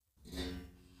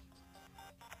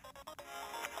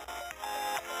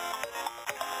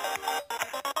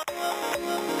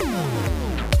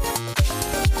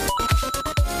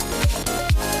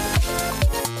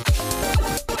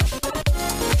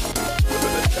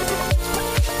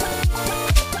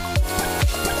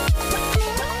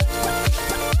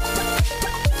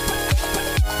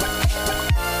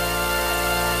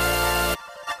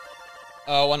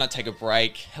why not take a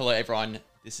break? Hello, everyone.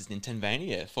 This is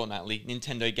Nintenvania, fortnightly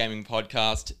Nintendo gaming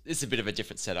podcast. This is a bit of a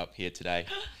different setup here today.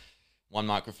 One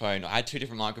microphone. I had two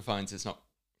different microphones. It's not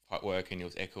quite working. It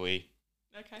was echoey.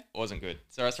 Okay. It wasn't good.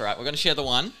 So that's all right. We're going to share the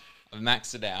one. I've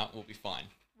maxed it out. We'll be fine.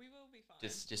 We will be fine.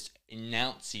 Just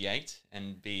enunciate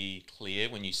and be clear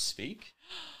when you speak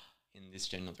in this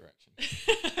general direction.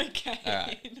 Okay. All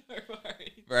right. No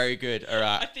worries. Very good. All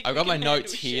right. I've got my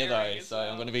notes here though, so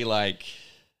well. I'm going to be like,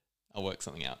 I'll work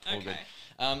something out. All Okay.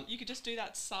 good. You could just do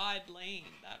that side lean.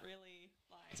 That really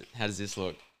like. How does this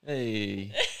look?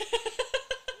 Hey.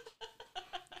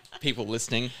 People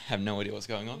listening have no idea what's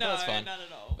going on. No, but that's fine. not at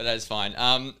all. But that is fine.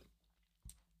 Got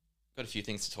a few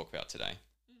things to talk about today.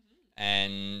 Mm-hmm.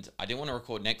 And I didn't want to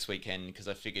record next weekend because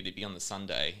I figured it'd be on the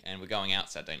Sunday and we're going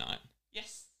out Saturday night.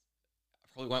 Yes. I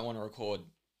probably won't want to record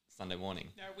Sunday morning.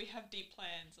 No, we have deep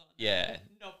plans on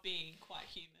not being quite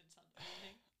human Sunday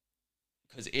morning.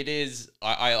 Because it is,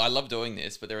 I love doing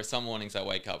this, but there are some mornings I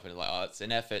wake up and it's like, oh, it's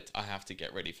an effort. I have to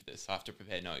get ready for this. I have to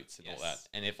prepare notes and all that.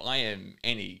 And if I am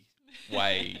any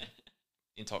way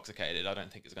intoxicated, I don't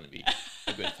think it's going to be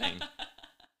a good thing.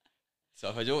 So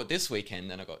if I do it this weekend,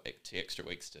 then I've got 2 extra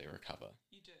weeks to recover.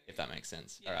 You do. If that makes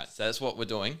sense. Yes. All right, so that's what we're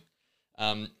doing.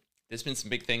 There's been some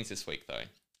big things this week, though.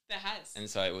 There has. And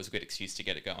so it was a good excuse to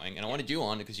get it going. And I wanted you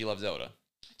on because you love Zelda.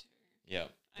 I do. Yeah.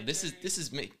 This is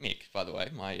Mick, by the way,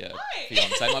 my Hi.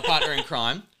 fiance, my partner in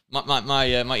crime.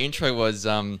 My intro was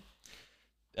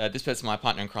this person, my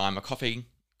partner in crime, a coffee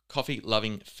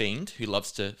loving fiend who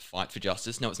loves to fight for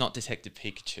justice. No, it's not Detective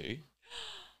Pikachu.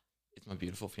 It's my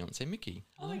beautiful fiance, Mickey.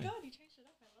 Oh my god, you changed it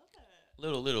up. I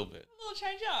love it. Little bit. A little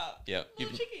change up. Yeah. A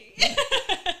little cheeky.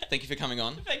 Thank you for coming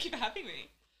on. Thank you for having me.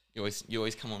 You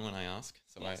always come on when I ask,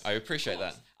 so yes, I appreciate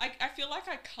that. I feel like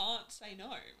I can't say no.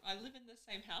 I live in the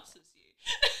same house as you.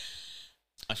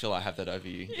 I feel I have that over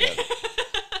you. Yeah.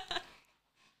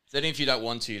 So even if you don't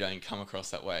want to, you don't come across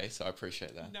that way. So I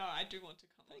appreciate that. No, I do want to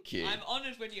come. Thank you. I'm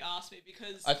honoured when you ask me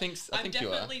because I think I'm you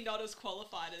are. definitely not as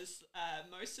qualified as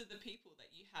most of the people that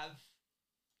you have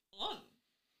on.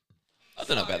 I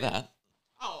don't know about that.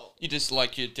 Oh, You just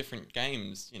like your different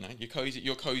games, you know. You're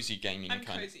cozy gaming. I'm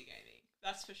cozy gaming.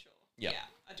 That's for sure. Yep. Yeah,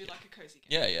 I do like a cozy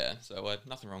game. Yeah. So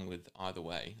nothing wrong with either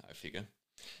way, I figure.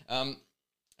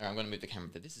 All right, I'm going to move the camera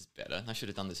there. This is better. I should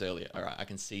have done this earlier. All right, I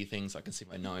can see things. I can see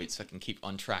my notes. I can keep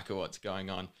on track of what's going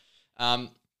on.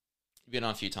 You've been on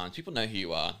a few times. People know who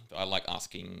you are, but I like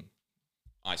asking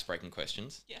ice-breaking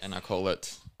questions. Yes. And I call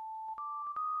it...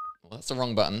 Well, that's the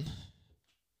wrong button.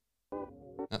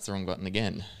 That's the wrong button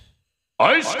again.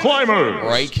 Ice Climbers!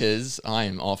 Breakers. I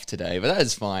am off today, but that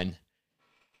is fine.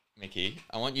 Mickey,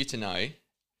 I want you to know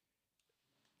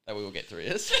that we will get through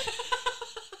this.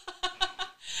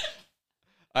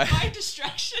 My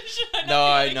distraction.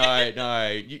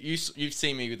 No. You've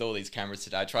seen me with all these cameras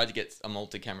today. I tried to get a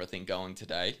multi-camera thing going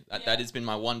today. That has been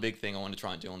my one big thing I want to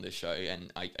try and do on this show,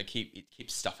 and it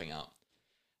keeps stuffing up.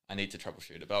 I need to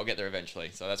troubleshoot it, but I'll get there eventually.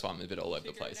 So that's why I'm a bit all over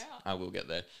the place. I will get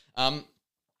there. I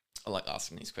like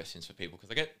asking these questions for people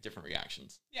because I get different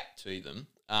reactions to them.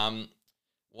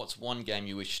 What's one game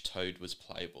you wish Toad was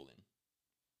playable in?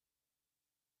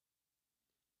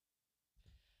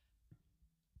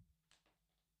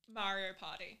 Mario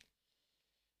Party.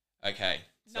 Okay.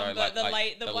 So No, the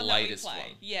one latest that we play.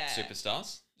 one. Yeah.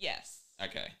 Superstars? Yes.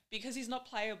 Okay. Because he's not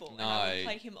playable. No. And I would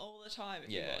play him all the time if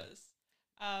he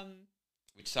was.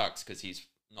 Which sucks because he's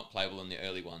not playable in the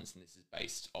early ones and this is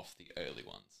based off the early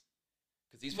ones.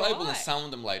 Because he's playable in some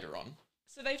of them later on.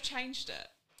 So they've changed it.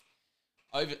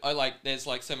 There's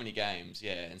like so many games,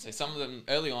 and so some of them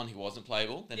early on he wasn't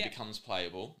playable, then becomes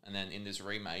playable, and then in this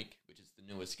remake, which is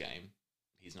the newest game,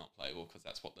 he's not playable because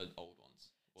that's what the old ones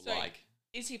were like.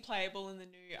 Is he playable in the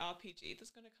new RPG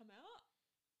that's going to come out?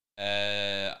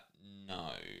 No.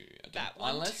 I don't, that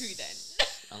one too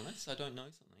then. Unless I don't know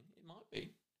something, it might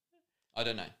be. I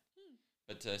don't know,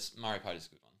 but Mario Party is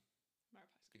a good one. Mario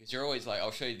Party's good. Because you're always like,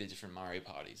 I'll show you the different Mario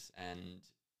parties, and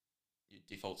your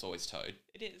default's always Toad.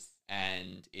 It is.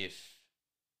 And if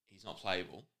he's not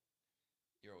playable,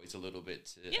 you're always a little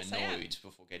bit annoyed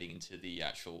before getting into the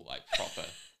actual proper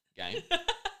game.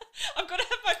 I've got to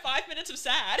have my 5 minutes of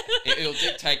sad. It'll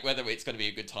dictate whether it's going to be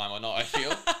a good time or not. I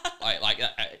feel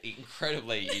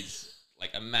incredibly is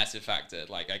a massive factor.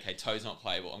 Okay, Toad's not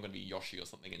playable. I'm going to be Yoshi or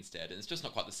something instead, and it's just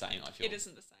not quite the same. I feel it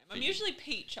isn't the same. I'm usually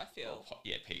Peach. I feel. Oh,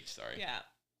 yeah, Peach. Sorry. Yeah,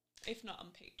 if not,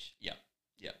 I'm Peach. Yeah.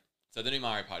 So the new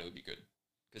Mario Party would be good.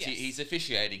 Because he's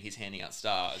officiating, he's handing out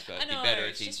stars, but it'd be better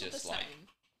if he's just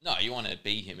no, you want to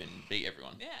be him and beat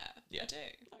everyone. Yeah, I do.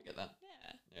 I get that.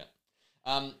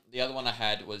 Yeah. The other one I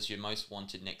had was your most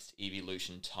wanted next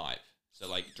evolution type.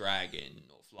 So dragon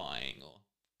or flying or...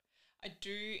 I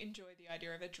do enjoy the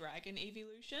idea of a dragon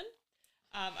evolution.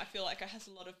 I feel like it has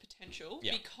a lot of potential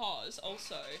because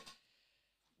also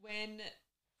when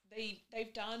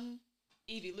they've done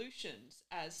evolutions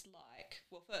as like,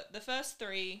 well, for the first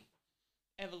 3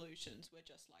 evolutions were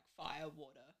just like fire,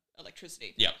 water,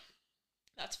 electricity. Yeah.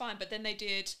 That's fine. But then they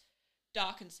did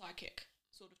dark and psychic,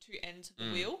 sort of 2 ends of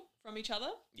the wheel from each other.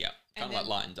 Yeah. Kind of like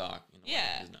light and dark. In a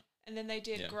way, isn't it? And then they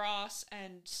did grass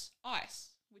and ice,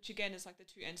 which again is like the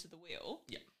 2 ends of the wheel.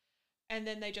 Yeah. And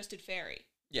then they just did fairy.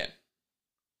 Yeah.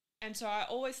 And so I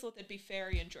always thought there'd be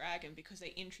fairy and dragon because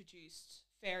they introduced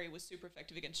fairy was super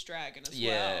effective against dragon as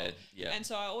well. Yeah. And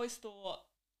so I always thought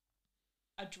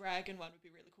a dragon one would be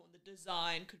really cool and the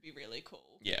design could be really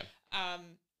cool. Yeah.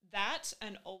 That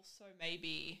and also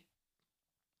maybe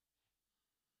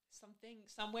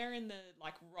somewhere in the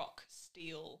like rock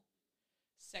steel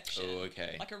section. Oh,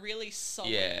 okay. Like a really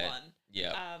solid one.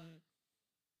 Yeah.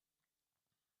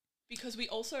 Because we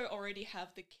also already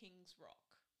have the King's Rock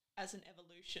as an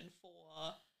evolution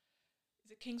for...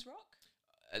 Is it King's Rock?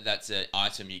 That's an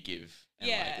item you give. And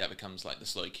like, that becomes like the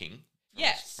Slow King.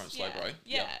 From Slowbro.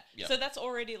 Yeah. Yep. So that's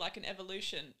already like an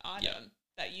evolution item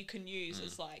that you can use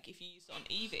as like if you use it on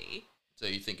Eevee. So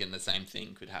you're thinking the same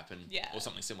thing could happen or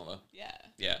something similar. Yeah.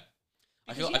 Yeah.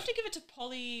 Because you have to give it to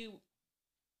Polywell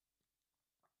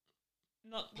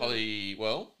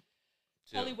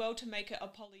to make it a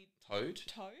Toad.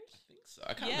 Toad? I think so.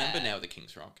 I can't remember now the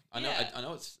King's Rock. I know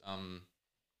it's I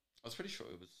was pretty sure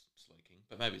it was Slow King,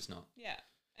 but maybe it's not. Yeah.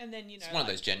 And then it's one of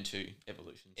those Gen 2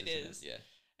 evolutions. It isn't is. It? Yeah.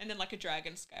 And then like a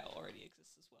dragon scale already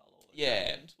exists as well. Or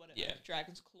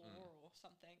dragon's claw or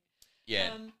something.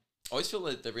 Yeah. I always feel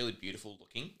that they're really beautiful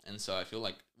looking, and so I feel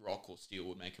like rock or steel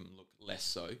would make them look less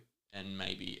so, and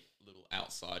maybe a little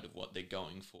outside of what they're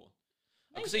going for.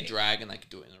 Maybe. I could see dragon, they could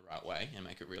do it in the right way and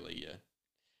make it really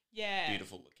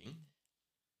beautiful looking.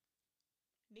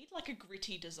 Need like a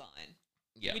gritty design.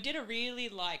 Yeah. We did a really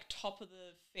like top of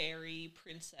the fairy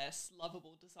princess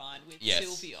lovable design with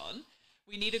Sylveon.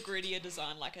 We need a grittier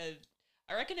design, I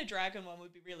reckon a dragon one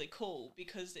would be really cool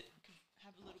because it could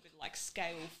have a little bit like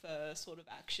scale fur sort of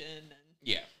action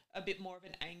and a bit more of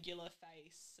an angular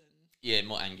face and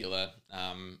more angular.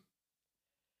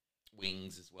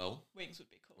 Wings as well. Wings would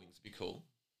be cool.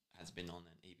 Has been on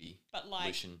an Eevee. But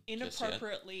like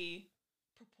inappropriately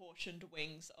proportioned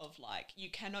wings of like you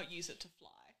cannot use it to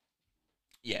fly.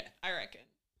 Yeah. I reckon.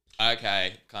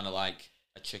 Okay, kind of like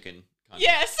a chicken.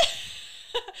 Yes.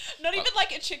 Not even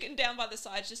like a chicken down by the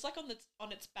sides, just like on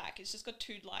its back. It's just got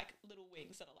 2 like little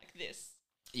wings that are like this.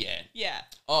 Yeah. Yeah.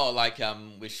 Oh, like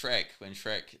with Shrek, when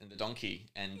Shrek and the donkey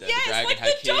and the dragon like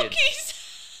had the kids.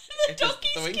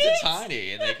 Donkeys. The wings are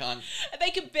tiny and they can't. They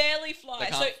can barely fly.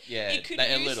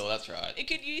 They're little. That's right. It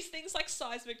could use things like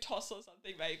seismic toss or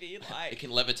something, maybe. Like it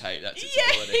can levitate. That's its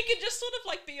ability. It can just sort of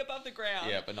like be above the ground.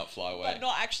 Yeah, but not fly away. But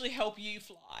not actually help you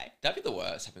fly. That'd be the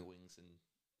worst, having wings and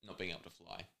not being able to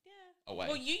fly. Yeah. Away.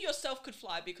 Well, you yourself could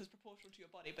fly because proportional to your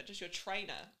body, but just your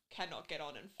trainer cannot get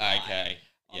on and fly. Okay.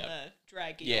 On a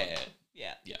dragon. Yeah.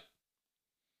 Yeah. Yeah.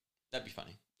 That'd be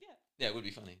funny. Yeah. Yeah, it would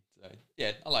be funny. So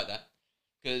yeah, I like that.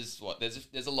 Because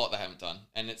there's a lot they haven't done,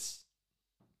 and it's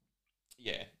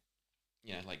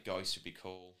like Ghost would be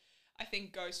cool. I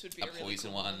think Ghost would be a really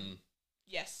poison cool one.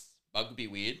 Yes. Bug would be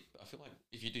weird, but I feel like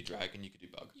if you do dragon, you could do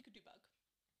bug.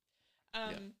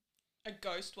 A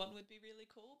ghost one would be really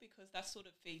cool because that sort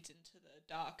of feeds into the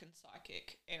dark and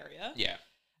psychic area. Yeah.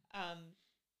 I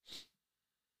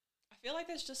feel like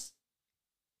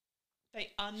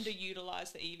they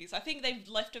underutilize the Eevees. I think they've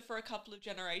left it for a couple of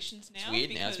generations now. It's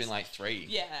weird now. It's been like 3.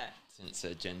 Yeah. Since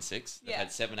Gen 6. They've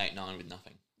had 7, 8, 9 with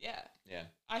nothing. Yeah. Yeah.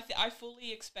 I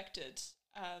fully expected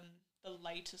the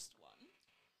latest one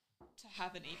to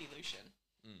have an evolution.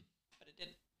 But it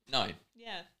didn't. No.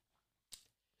 Yeah.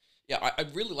 Yeah,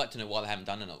 I'd really like to know why they haven't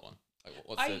done another one. Like,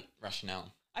 what's the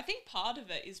rationale? I think part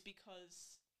of it is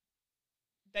because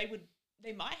they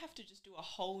might have to just do a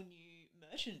whole new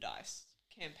merchandise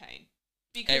campaigin.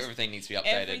 Because everything needs to be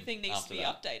updated. Everything needs to be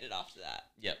updated after that.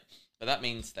 Yep. But that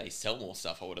means they sell more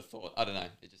stuff, I would have thought. I don't know.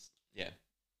 It just,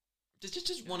 It's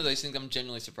just one of those things I'm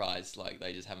genuinely surprised, like,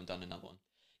 they just haven't done another one.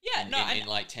 Yeah, in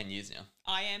like 10 years now.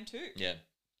 I am too. Yeah.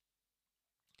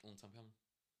 Long time coming.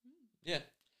 Yeah.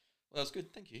 Well, that was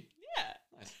good. Thank you. Yeah.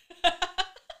 Nice.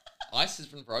 Ice has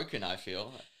been broken, I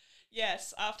feel.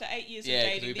 Yes, after 8 years of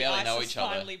dating, the ice is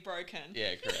finally broken.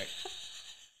 Yeah, correct.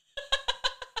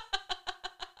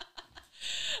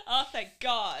 Oh, thank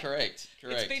God. Correct.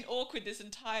 It's been awkward this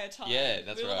entire time. Yeah,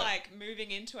 that's right. We were like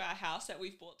moving into our house that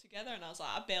we've bought together, and I was like,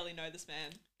 I barely know this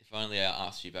man. If only I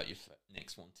asked you about your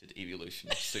next wanted evolution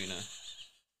sooner,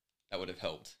 that would have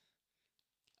helped.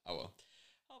 Oh well.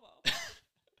 Oh mobile.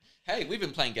 Hey, we've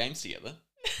been playing games together.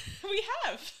 We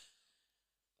have.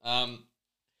 I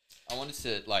wanted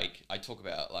to, like, I talk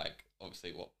about, like,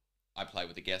 obviously what I play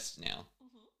with the guests now.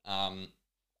 Mm-hmm.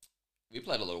 We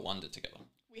played a little Wonder together.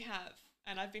 We have,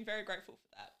 and I've been very grateful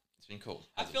for that. It's been cool.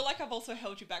 I feel like I've also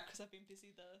held you back because I've been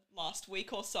busy the last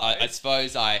week or so. I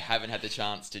suppose I haven't had the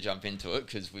chance to jump into it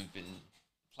because we've been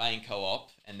playing co-op,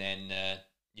 and then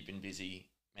you've been busy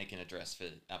making a dress for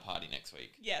our party next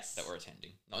week. Yes. That we're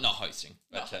attending. Not hosting.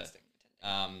 But,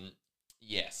 attending.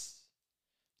 Yes.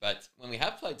 But when we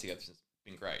have played together, it's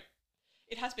been great.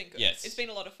 It has been good. Yes. It's been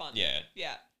a lot of fun. Yeah.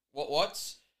 Yeah.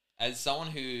 What's as someone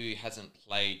who hasn't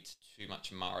played too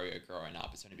much Mario growing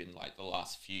up, it's only been like the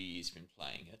last few years you've been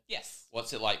playing it. Yes.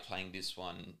 What's it like playing this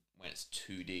one when it's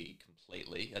 2D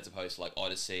completely, as opposed to like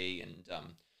Odyssey and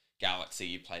Galaxy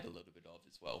you played a little bit of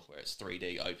as well, where it's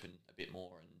 3D open a bit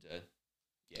more and a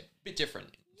bit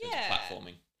different in terms of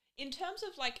platforming. In terms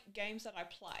of like games that I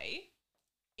play,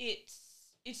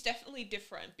 it's definitely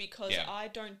different because I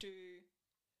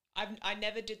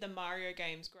never did the Mario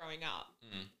games growing up.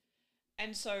 Mm.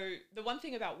 And so the one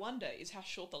thing about Wonder is how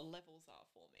short the levels are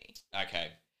for me. Okay.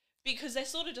 Because they're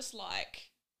sort of just like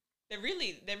they're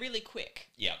really quick.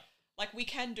 Yeah. Like we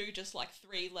can do just like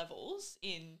 3 levels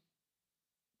in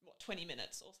 20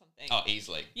 minutes or something. Oh,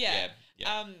 easily. Yeah.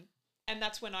 And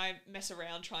that's when I mess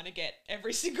around trying to get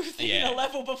every single thing in a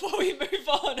level before we move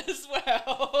on as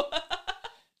well.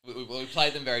 We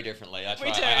play them very differently.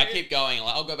 I keep going,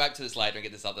 like, I'll go back to this later and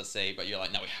get this other C, but you're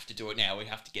like, no, we have to do it now. We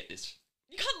have to get this.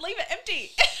 You can't leave it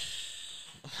empty.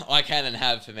 I can and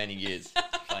have for many years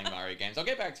playing Mario games. I'll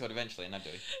get back to it eventually, and I do.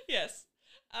 Yes.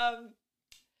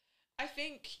 I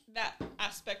think that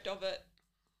aspect of it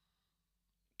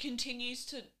continues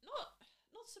to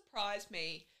not surprise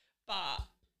me, but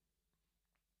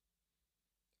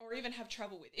or even have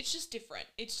trouble with. It's just different.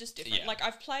 Yeah. Like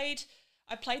I played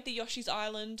the Yoshi's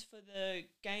Island for the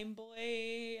Game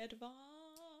Boy Advance.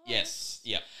 Yes.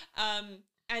 Yep.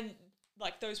 And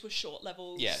like those were short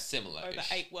levels. Yeah, similar. Over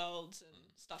 8 worlds and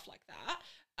stuff like that.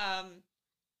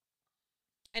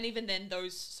 And even then,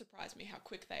 those surprise me how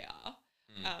quick they are.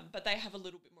 But they have a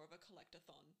little bit more of a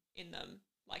collectathon in them.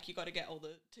 Like you got to get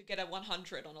to get a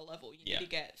 100 on a level, you need to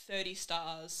get 30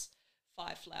 stars,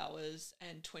 5 flowers,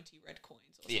 and 20 red coins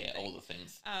or something. Yeah, all the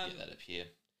things that appear.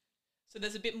 So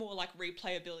there's a bit more like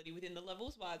replayability within the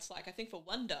levels, where it's like I think for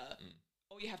Wonder,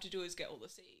 all you have to do is get all the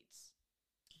seeds.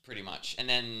 Pretty much, and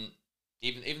then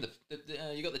even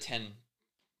the you got the 10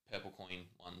 purple coin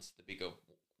ones, the bigger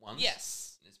ones.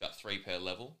 Yes, it's about 3 per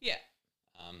level. Yeah.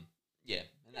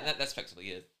 And that's effectively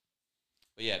it.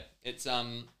 But yeah, it's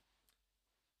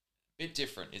bit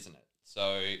different, isn't it?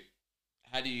 So,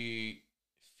 how do you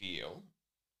feel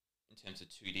in terms of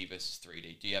 2D versus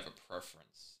 3D? Do you have a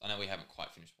preference? I know we haven't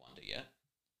quite finished Wonder yet.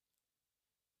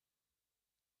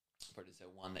 But is there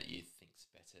one that you think's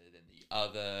better than the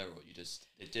other, or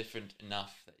they're different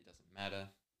enough that it doesn't matter?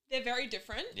 They're very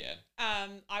different. Yeah.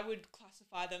 I would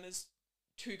classify them as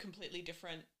 2 completely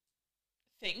different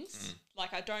things.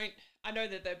 Like I know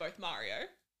that they're both Mario,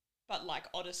 but like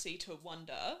Odyssey to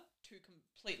Wonder, 2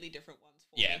 completely different ones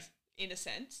for me, in a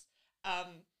sense.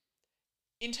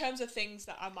 In terms of things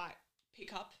that I might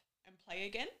pick up and play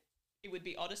again, it would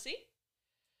be Odyssey.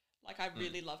 Like I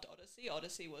really loved Odyssey.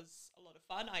 Odyssey was a lot of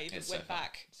fun. I even went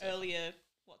back earlier,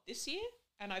 this year,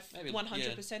 and I've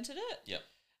 100%ed it. Yep.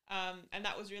 And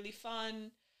that was really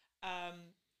fun.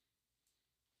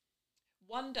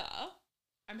 Wonder,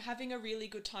 I'm having a really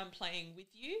good time playing with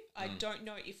you. I don't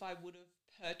know if I would have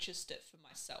purchased it for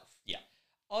myself. Yeah.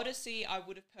 Odyssey, I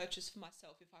would have purchased for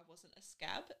myself if I wasn't a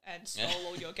scab and stole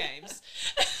all your games.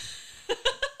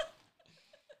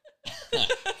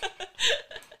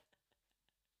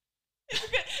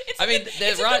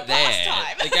 They're right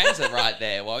there. The games are right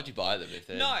there. Why would you buy them if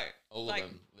they're all of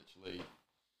them literally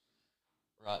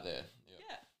right there?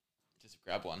 Yeah. Just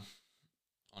grab one.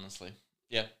 Honestly.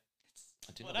 Yeah.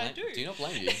 Do not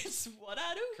blame you. It's what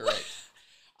I do. Correct.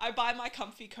 I buy my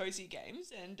comfy, cozy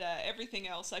games, and everything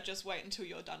else I just wait until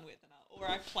you're done with, or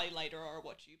I play later, or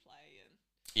watch you play. And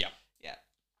yeah.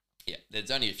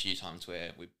 There's only a few times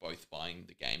where we're both buying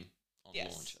the game on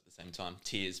launch at the same time.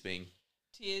 Tears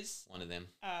one of them.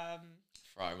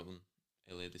 Fire Emblem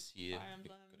earlier this year. Fire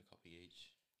Emblem. Got a copy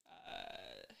each.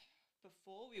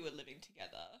 Before we were living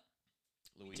together.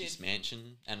 Luigi's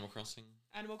Mansion, Animal Crossing,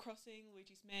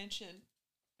 Luigi's Mansion.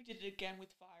 We did it again with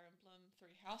Fire Emblem,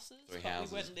 Three Houses. We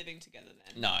weren't living together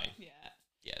then. No. Yeah.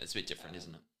 Yeah, it's a bit different,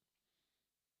 isn't it?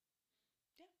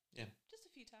 Yeah. Just a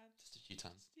few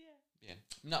times. Yeah.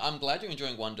 No, I'm glad you're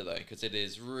enjoying Wonder though, because it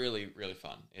is really, really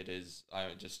fun. It is. I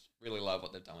just really love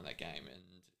what they've done with that game, and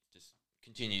just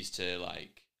continues to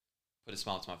like put a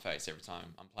smile to my face every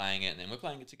time I'm playing it, and then we're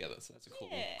playing it together. So that's a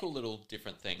cool little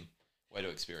different thing, way to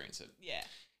experience it. Yeah.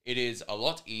 It is a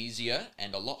lot easier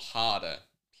and a lot harder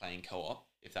playing co-op,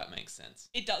 if that makes sense.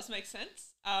 It does make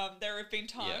sense. There have been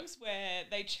times where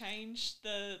they change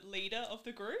the leader of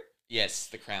the group. Yes,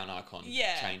 the crown icon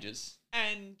changes.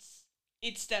 And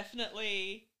it's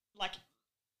definitely, like,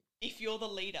 if you're the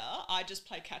leader, I just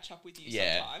play catch up with you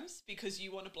sometimes because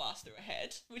you want to blast through a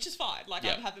head, which is fine. Like,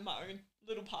 I'm having my own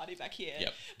little party back here.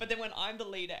 Yep. But then when I'm the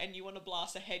leader and you want to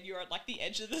blast ahead, you're at, like, the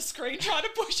edge of the screen trying to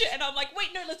push it, and I'm like, wait,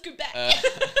 no, let's go back. I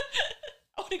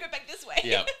want to go back this way.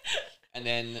 Yep. And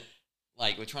then,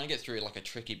 like, we're trying to get through, like, a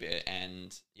tricky bit,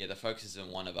 and, the focus is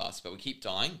on one of us, but we keep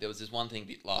dying. There was this one thing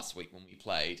last week when we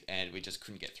played, and we just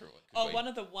couldn't get through it. One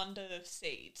of the Wonder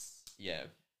Seeds. Yeah.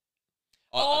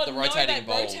 The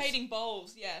rotating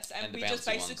bowls, yes. And we just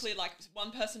basically, like,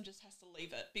 one person just has to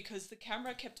leave it because the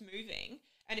camera kept moving,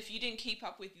 and if you didn't keep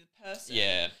up with the person,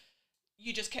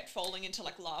 you just kept falling into,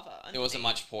 like, lava. Underneath. There wasn't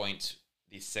much point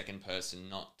the second person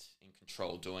not in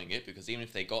control doing it, because even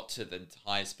if they got to the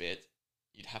highest bit,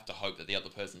 you'd have to hope that the other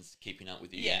person's keeping up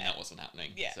with you, and that wasn't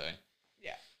happening. Yeah. So,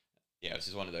 it was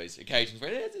just one of those occasions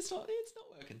where it's not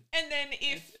working. And then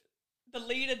if the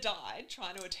leader died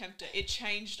trying to attempt it, it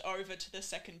changed over to the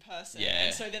second person. Yeah.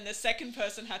 And so then the second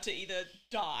person had to either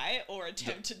die or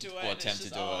attempt to do it. Or attempt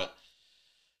to do it.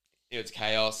 It was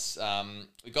chaos.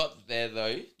 We got there though.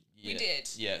 Yeah. We did.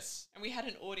 Yes. And we had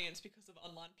an audience because of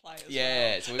online play as well.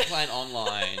 Yeah, so we're playing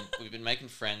online. We've been making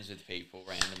friends with people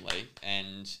randomly,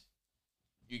 and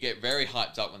you get very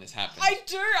hyped up when this happens. I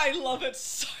do. I love it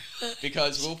so much.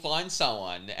 Because we'll find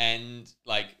someone and,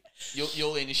 like,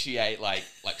 You'll initiate like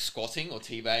squatting or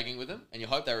teabagging with them, and you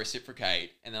hope they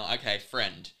reciprocate, and they're like, okay,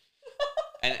 friend.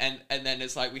 and then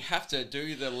it's like we have to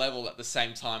do the level at the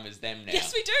same time as them now.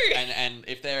 Yes, we do. And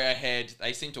if they're ahead,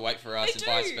 they seem to wait for us, and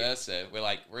vice versa.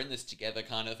 We're in this together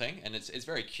kind of thing, and it's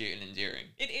very cute and endearing.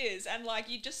 It is, and like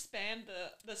you just spam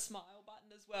the smile button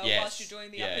as well whilst you're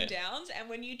doing the up and downs, and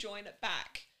when you join it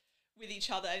back with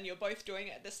each other and you're both doing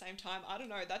it at the same time, I don't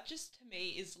know, that just to me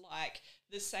is like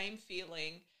the same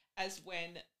feeling as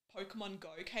when Pokemon Go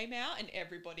came out and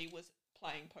everybody was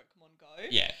playing Pokemon Go.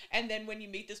 Yeah. And then when you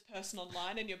meet this person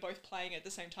online and you're both playing at the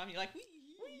same time, you're like, wee,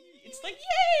 it's like,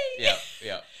 yay! Yeah,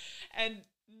 yeah. And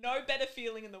no better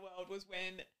feeling in the world was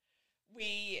when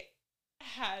we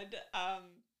had,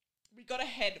 we got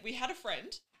ahead. We had a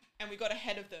friend and we got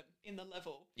ahead of them in the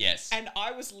level. Yes. And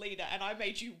I was leader and I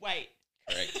made you wait.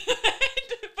 Correct.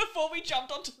 Before we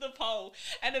jumped onto the pole,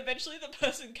 and eventually the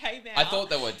person came out. I thought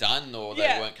they were done or they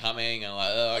weren't coming, and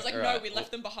I was like, no, we left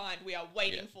them behind. We are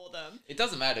waiting for them. It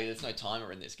doesn't matter. There's no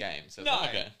timer in this game, so no.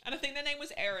 Okay. And I think their name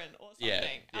was Erin or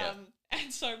something. Yeah.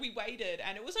 And so we waited,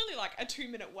 and it was only like a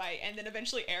 2-minute wait, and then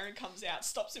eventually Erin comes out,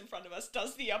 stops in front of us,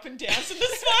 does the up and downs and the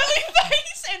smiley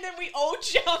face, and then we all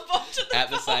jump onto the at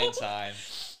pole. The same time.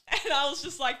 And I was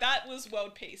just like, that was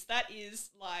world peace. That is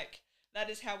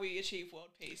how we achieve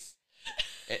world peace.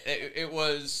 It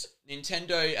was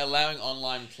Nintendo allowing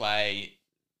online play,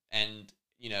 and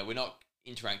we're not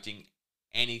interacting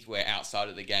anywhere outside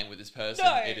of the game with this person.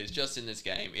 No. It is just in this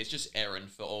game. It's just Erin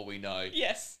for all we know.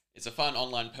 Yes. It's a fun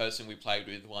online person we played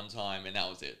with one time, and that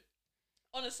was it.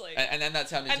 Honestly. And then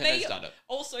that's how Nintendo's done it.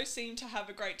 Also seemed to have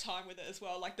a great time with it as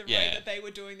well. Like the way that they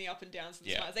were doing the up and downs and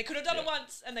smiles. They could have done it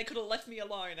once, and they could have left me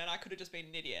alone, and I could have just been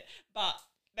an idiot. But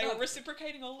they were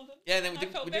reciprocating all of them. Yeah, and then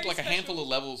we did like a handful of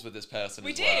levels with this person.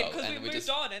 We did, because we moved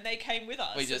on and they came with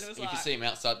us. We could see them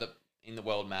outside in the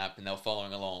world map, and they were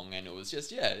following along, and it was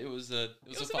just it was a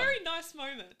very nice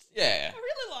moment. Yeah, I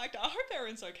really liked it. I hope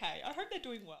Erin's okay. I hope they're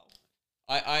doing well.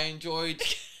 I enjoyed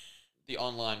the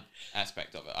online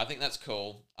aspect of it. I think that's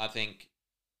cool. I think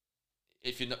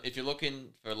if you're looking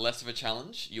for less of a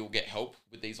challenge, you'll get help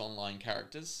with these online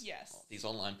characters. Yes, these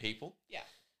online people. Yeah.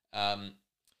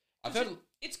 I've heard.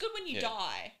 It's good when you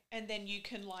die, and then you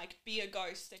can like be a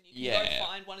ghost, and you can go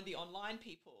find one of the online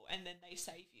people, and then they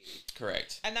save you.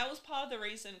 Correct. And that was part of the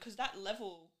reason, because that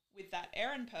level with that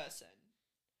Erin person,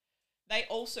 they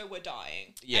also were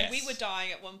dying. Yes. And we were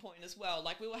dying at one point as well.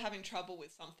 Like we were having trouble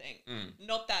with something.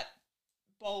 Not that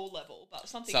bowl level, but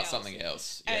something else. Something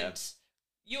else. Yeah. And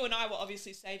you and I were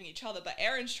obviously saving each other, but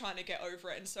Erin's trying to get over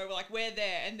it, and so we're like, we're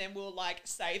there, and then we'll like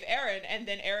save Erin, and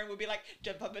then Erin will be like,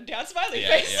 jump up and down, smiley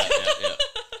face. Yeah.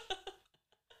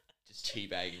 Just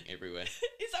teabagging everywhere.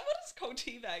 Is that what it's called,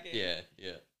 teabagging? Yeah.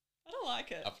 I don't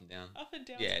like it. Up and down. Up and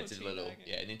down. Yeah, it's a little.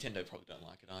 Yeah, Nintendo probably don't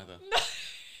like it either. No.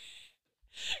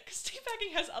 Because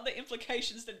teabagging has other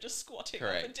implications than just squatting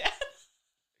up and down.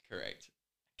 Correct.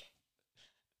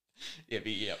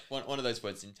 One of those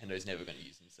words Nintendo's never going to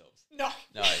use themselves. No.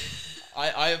 No.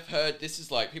 I have heard this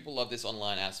is like people love this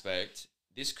online aspect.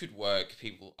 This could work.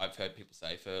 I've heard people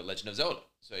say for Legend of Zelda.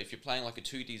 So if you're playing like a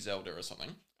 2D Zelda or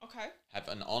something, Okay. have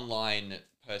an online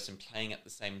person playing at the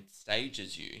same stage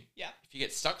as you. Yeah. If you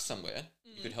get stuck somewhere,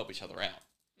 you could help each other out.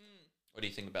 What do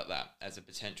you think about that as a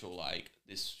potential, like,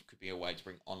 this could be a way to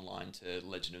bring online to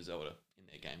Legend of Zelda in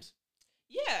their games?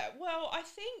 Yeah, well, I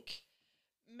think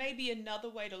maybe another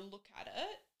way to look at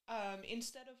it,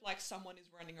 instead of, like, someone is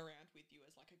running around with you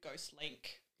as, like, a ghost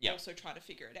link, also trying to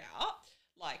figure it out,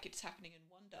 like, it's happening in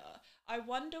Wonder. I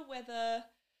wonder whether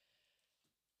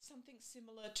something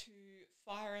similar to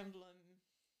Fire Emblem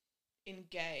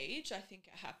Engage, I think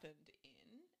it happened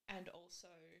in, and also...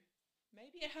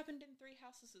 maybe it happened in Three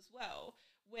Houses as well,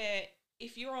 where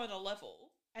if you're on a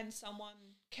level and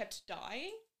someone kept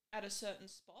dying at a certain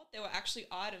spot, there were actually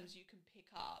items you can pick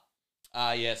up.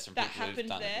 Yes, from that people who've happened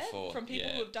done there it before. from people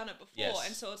who have done it before. Yes.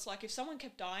 And so it's like if someone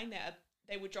kept dying there,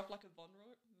 they would drop like a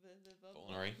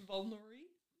vulnerary. Vulnerary?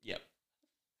 Yep.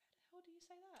 How do you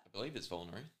say that? I believe it's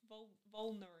vulnerary.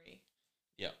 Vulnerary.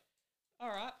 Yep. All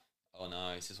right. Oh no,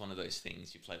 it's just one of those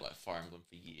things you played like Fire Emblem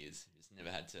for years. You just never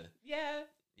had to. Yeah.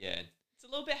 Yeah. It's a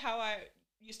little bit how I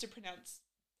used to pronounce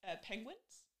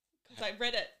penguins, because I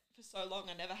read it for so long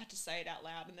I never had to say it out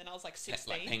loud, and then I was like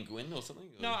 16. Like penguin or something?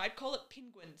 Or? No, I'd call it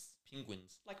penguins.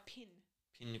 Penguins. Like pin.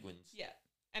 Penguins. Yeah.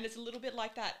 And it's a little bit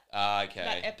like that Okay.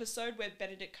 that episode where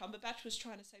Benedict Cumberbatch was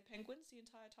trying to say penguins the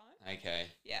entire time. Okay.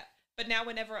 Yeah. But now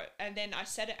and then I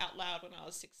said it out loud when I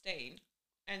was 16,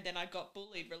 and then I got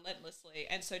bullied relentlessly,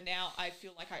 and so now I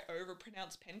feel like I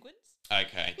overpronounce penguins.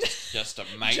 Okay, just to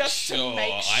make Just to sure.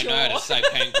 make I know how to say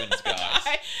penguins,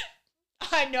 guys.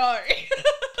 I know.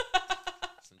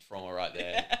 Some trauma right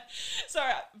there. Yeah.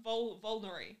 Sorry,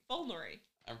 vulnerary.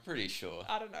 I'm pretty sure.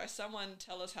 I don't know. Someone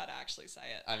tell us how to actually say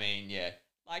it. I mean, yeah.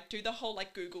 Like, do the whole,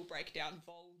 like, Google breakdown.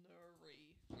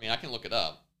 Vulnerary. I mean, I can look it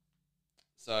up.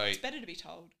 So It's better to be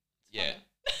told. It's yeah.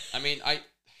 funner. I mean,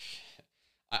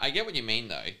 I get what you mean,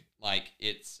 though. Like,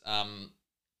 it's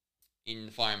in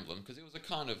Fire Emblem, because it was a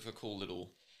kind of a cool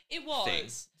little It was. thing.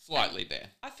 Slightly there.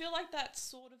 I feel like that's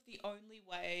sort of the only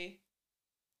way,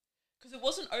 because it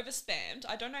wasn't overspammed.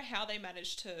 I don't know how they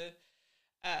managed to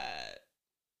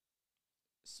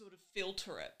sort of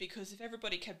filter it, because if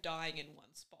everybody kept dying in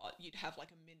one spot, you'd have like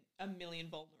a million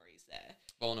vulneraries there.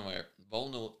 Vulneraries.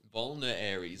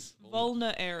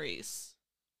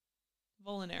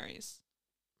 Vulneraries.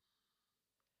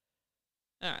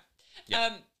 All right.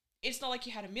 Yep. It's not like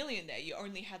you had a million there. You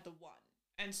only had the one.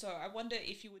 And so I wonder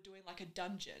if you were doing like a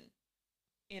dungeon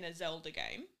in a Zelda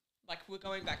game. Like, we're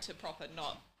going back to proper,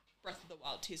 not Breath of the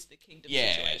Wild, Tears of the Kingdom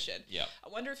situation. Yeah. I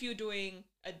wonder if you were doing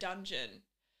a dungeon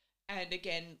and,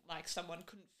 again, like, someone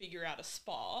couldn't figure out a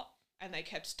spot and they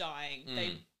kept dying.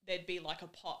 There'd be like a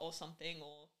pot or something,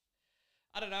 or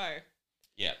I don't know.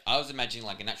 Yeah, I was imagining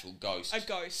like an actual ghost. A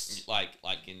ghost. Like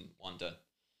in Wonder.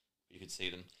 You could see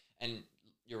them. And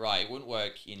you're right, it wouldn't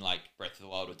work in like Breath of the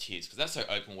Wild or Tears, because that's so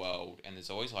open world and there's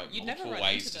always like You'd multiple never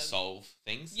ways to solve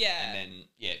things. Yeah. And then,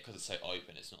 yeah, because it's so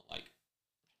open, it's not like...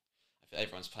 I feel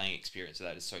everyone's playing experience of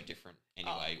that is so different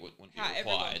anyway. Wouldn't be How required.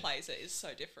 everyone plays it is so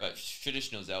different. But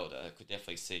traditional Zelda could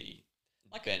definitely see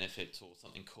Like- benefits or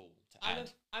something cool to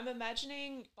add. I'm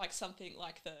imagining like something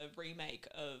like the remake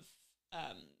of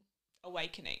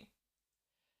Awakening.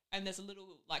 And there's a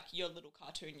little, like, your little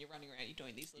cartoon, you're running around, you're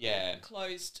doing these little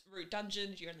closed route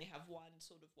dungeons, you only have one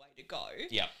sort of way to go.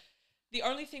 Yeah. The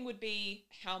only thing would be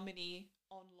how many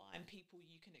online people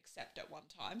you can accept at one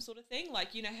time, sort of thing.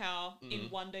 Like, you know how in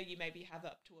Wonder you maybe have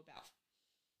up to about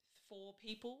 4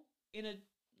 people in a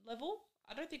level?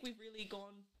 I don't think we've really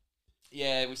gone...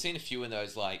 Yeah, we've seen a few in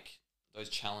those, like, those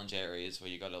challenge areas where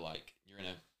you got to, like, you're in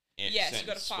a Yes, you certain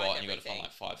gotta spot find and you got to find,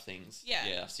 everything. like, 5 things. Yeah.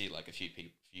 Yeah, I see, like, a few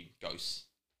ghosts.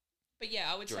 But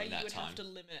yeah, I would say During you that would time. have to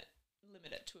limit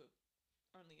it to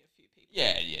only a few people.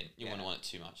 Yeah, you Yeah. wouldn't want it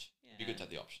too much. It'd be Yeah. good to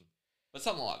have the option. But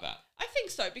something like that. I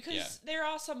think so, because Yeah. there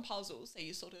are some puzzles that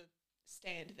you sort of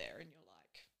stand there and you're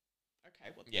like, okay,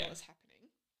 what the hell is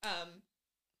happening?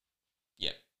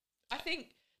 Yeah. I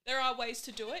think there are ways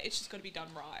to do it. It's just got to be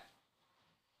done right.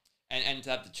 And to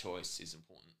have the choice is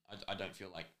important. I don't feel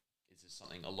like it's just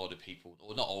something a lot of people,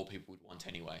 or not all people, would want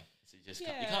anyway. So you just you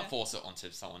Yeah. can't force it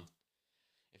onto someone.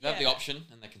 If they have the Yeah. option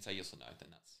and they can say yes or no, then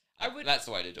that's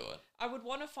the way to do it. I would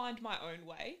want to find my own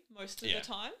way most of Yeah. the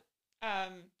time.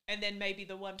 And then maybe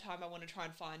the one time I want to try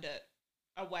and find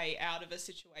a way out of a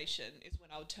situation is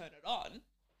when I would turn it on.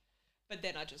 But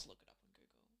then I just look it up on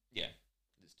Google. Yeah,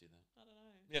 just do that. I don't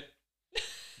know. Yeah.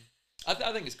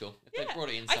 I think it's cool. If they Yeah, brought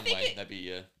it in I some think way, that'd be...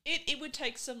 It would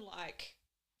take some, like,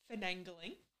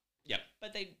 finagling Yep.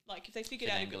 But they like if they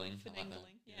figured out Finagling, I like that.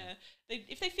 yeah.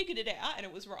 If they figured it out and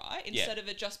it was right, instead of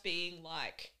it just being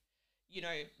like, you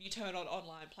know, you turn on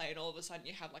online play and all of a sudden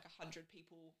you have like 100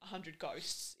 people, 100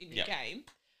 ghosts in your game.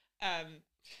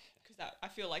 Because that I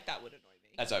feel like that would annoy me.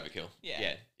 That's overkill.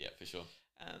 Yeah, for sure.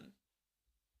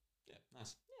 Yeah,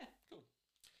 nice. Yeah,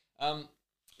 cool.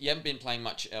 You haven't been playing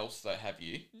much else though, have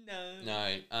you?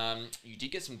 No. You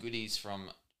did get some goodies from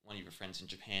one of your friends in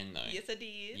Japan though. Yes, I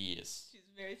did. Yes. She's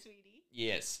very sweetie.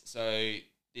 Yes. So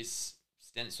this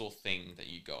stencil thing that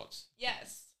you got.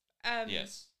 Yes.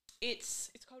 Yes. It's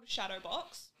called a shadow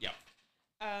box. Yeah.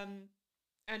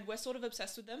 And we're sort of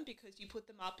obsessed with them because you put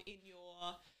them up in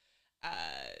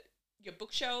your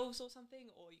bookshelves or something,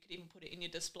 or you could even put it in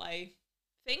your display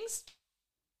things.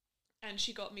 And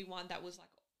she got me one that was like,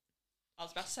 I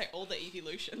was about to say all the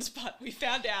evolutions, but we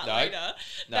found out later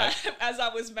that as I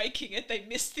was making it, they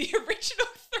missed the original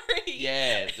 3.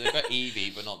 Yeah, they've got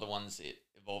Eevee, but not the ones it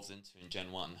evolves into in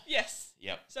Gen 1. Yes.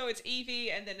 Yep. So it's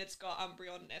Eevee, and then it's got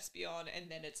Umbreon and Espeon, and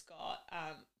then it's got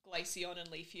Glaceon and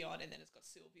Leafeon, and then it's got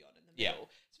Sylveon in the middle.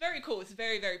 It's very cool. It's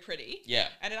very, very pretty. Yeah.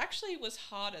 And it actually was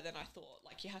harder than I thought.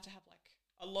 Like, you had to have, like,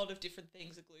 a lot of different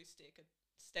things, a glue stick, a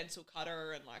stencil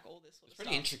cutter, and, like, all this sort of stuff.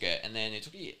 Pretty intricate, and then it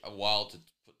took you a while to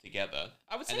put together.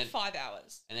 I would say 5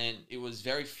 hours. And then it was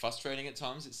very frustrating at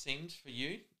times, it seemed, for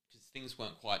you, because things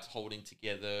weren't quite holding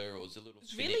together, or it was a little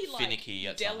finicky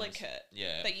at delicate. times.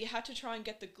 Yeah. That you had to try and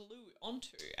get the glue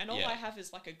onto, and all I have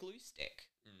is, like, a glue stick.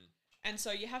 And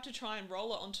so you have to try and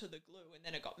roll it onto the glue, and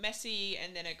then it got messy,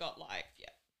 and then it got, like,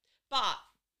 But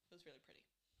it was really pretty.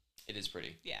 It is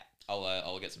pretty. Yeah.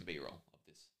 I'll get some B-roll of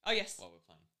this. Oh, yes. While we're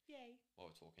playing. Yay. While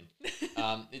we're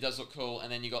talking. It does look cool.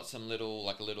 And then you got some little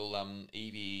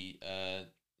Eevee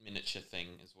miniature thing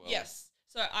as well. Yes.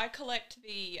 So I collect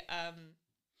the,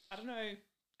 I don't know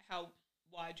how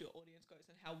wide your audience goes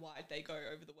and how wide they go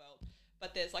over the world,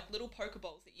 but there's like little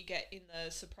Pokeballs that you get in the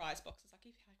surprise boxes. I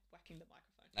keep whacking the microphone.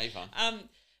 No, you're fine.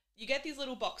 You get these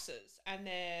little boxes and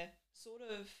they're sort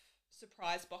of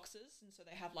surprise boxes, and so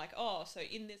they have like, so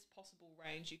in this possible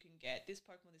range you can get this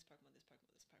Pokemon, this Pokemon, this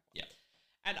Pokemon, this Pokemon. Yeah.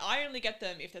 And I only get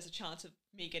them if there's a chance of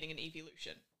me getting an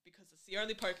evolution, because it's the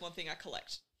only Pokemon thing I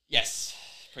collect. Yes,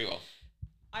 pretty well.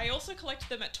 I also collect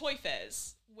them at toy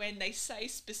fairs when they say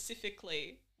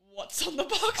specifically what's on the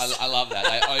box. I love that.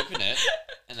 They open it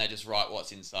and they just write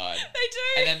what's inside.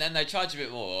 They do. And then they charge a bit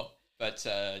more, but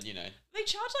you know. They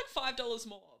charge like $5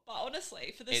 more. But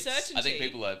honestly, for the certainty... I think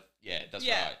people are... Yeah, that's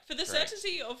right. For the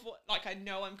certainty of what... Like, I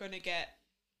know I'm going to get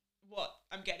what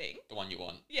I'm getting. The one you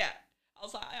want. Yeah. I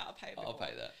was like, I'll pay a bit more. I'll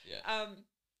pay that, yeah.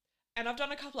 And I've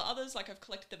done a couple of others. Like, I've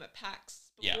collected them at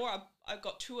PAX before. Yeah. I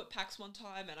got 2 at PAX one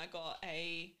time, and I got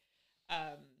a...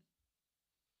 I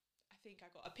think I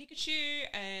got a Pikachu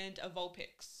and a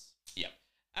Vulpix. Yep.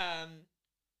 But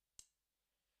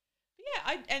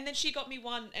yeah, and then she got me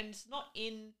one, and it's not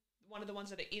in... one of the ones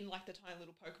that are in like the tiny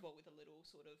little Pokeball with a little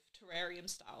sort of terrarium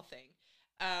style thing.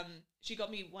 She got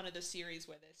me one of the series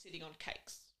where they're sitting on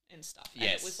cakes and stuff. And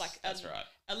yes, it was like that's right.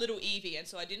 A little Eevee, and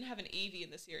so I didn't have an Eevee in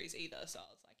the series either, so I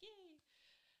was like, yay.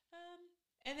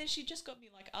 And then she just got me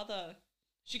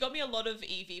she got me a lot of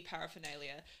Eevee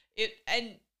paraphernalia.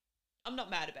 And I'm not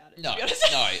mad about it, to be honest.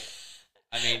 No.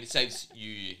 I mean, it saves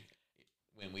you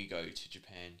when we go to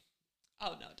Japan.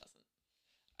 Oh, no, it doesn't.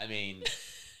 I mean...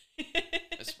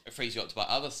 it frees you up to buy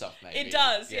other stuff, maybe. It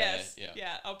does, yes.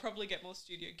 Yeah, I'll probably get more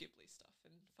Studio Ghibli stuff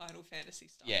and Final Fantasy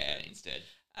stuff. Yeah, instead.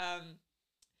 And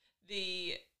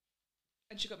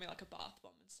she got me like a bath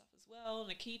bomb and stuff as well,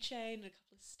 and a keychain and a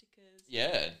couple of stickers.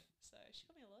 Yeah. So she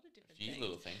got me a lot of different things.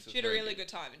 Little things. She had a really good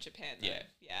time in Japan, though.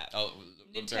 Yeah. Oh,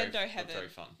 Nintendo heaven. Very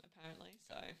fun. Apparently,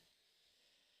 so.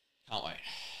 Can't wait.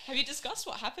 Have you discussed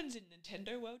what happens in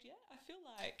Nintendo World yet? I feel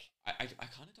like... I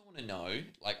kind of don't want to know.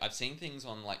 Like, I've seen things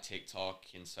on, like, TikTok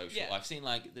and social. Yeah. I've seen,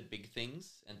 like, the big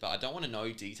things, but I don't want to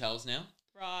know details now.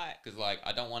 Right. Because, like,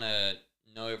 I don't want to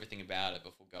know everything about it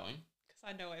before going. Because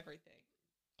I know everything.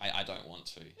 I don't want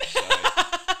to. So,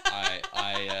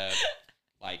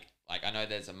 I know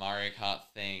there's a Mario Kart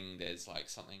thing. There's, like,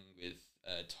 something with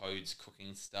Toad's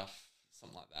cooking stuff,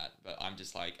 something like that. But I'm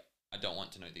just, like, I don't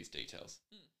want to know these details.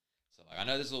 So, like, I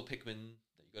know there's a little Pikmin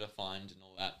that you got to find and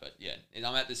all that, but yeah,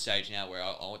 I'm at this stage now where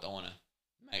I don't want to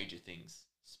major things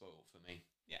spoil for me.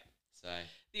 Yeah. So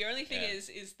the only thing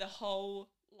is the whole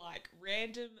like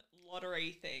random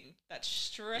lottery thing that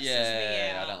stresses me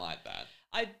out. I don't like that.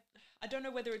 I don't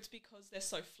know whether it's because they're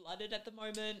so flooded at the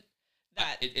moment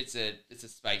that it's a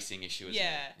spacing issue, isn't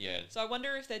it? Yeah. So I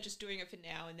wonder if they're just doing it for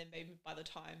now, and then maybe by the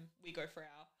time we go for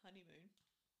our honeymoon,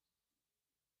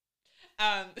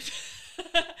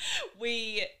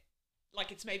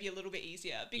 like it's maybe a little bit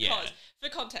easier because for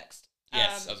context.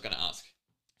 Yes, I was going to ask.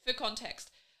 For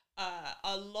context,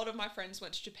 a lot of my friends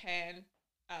went to Japan,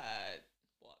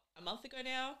 a month ago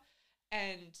now,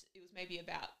 and it was maybe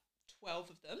about 12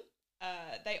 of them.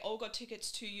 They all got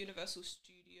tickets to Universal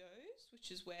Studios,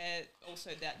 which is where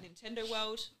also that Nintendo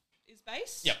World is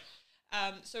based. Yep.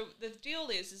 So the deal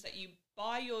is that you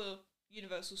buy your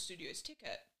Universal Studios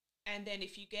ticket, and then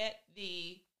if you get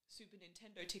the Super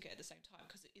Nintendo ticket at the same time,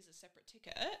 because it is a separate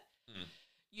ticket,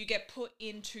 you get put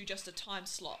into just a time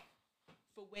slot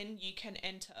for when you can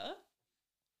enter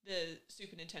the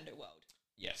Super Nintendo World.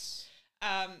 Yes.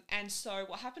 And so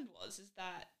what happened is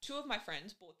that two of my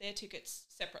friends bought their tickets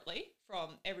separately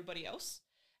from everybody else.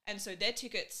 And so their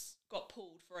tickets got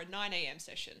pulled for a 9 a.m.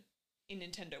 session in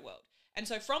Nintendo World. And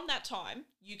so from that time,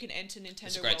 you can enter Nintendo World.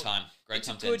 It's a great time. Great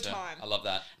time to enter. Time. I love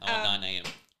that. I want 9 a.m.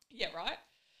 Yeah, right.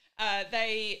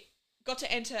 They got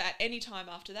to enter at any time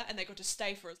after that, and they got to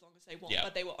stay for as long as they want.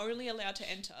 But they were only allowed to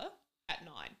enter at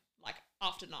 9, like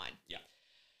after 9. Yeah.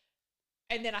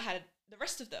 And then I had the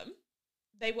rest of them.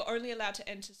 They were only allowed to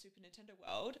enter Super Nintendo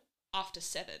World after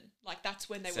 7. Like, that's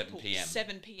when they were 7 p.m.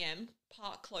 7 p.m.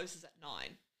 Park closes at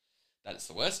 9. That's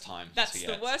the worst time. That's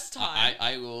the worst time.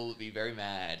 I will be very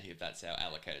mad if that's our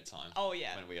allocated time. Oh,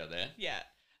 yeah. When we are there. Yeah.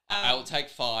 I will take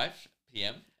 5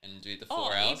 p.m. and do the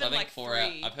 4 hours. I think like 4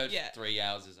 hours. I've heard 3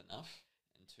 hours is enough,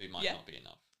 and 2 might not be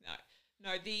enough.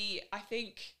 No. I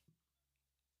think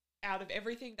out of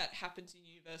everything that happens in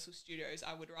Universal Studios,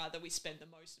 I would rather we spend the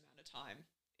most amount of time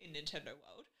in Nintendo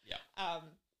World. Yeah.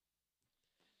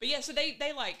 But yeah, so they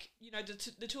like, you know,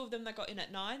 the two of them that got in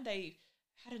at 9, they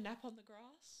had a nap on the grass.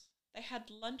 They had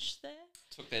lunch there.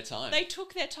 Took their time. They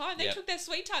took their time. They took their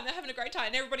sweet time. They're having a great time.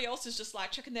 And everybody else is just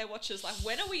like checking their watches. Like,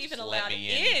 when are we even allowed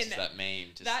in? That meme.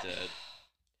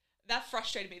 That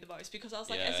frustrated me the most because I was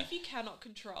like, as if you cannot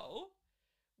control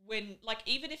when, like,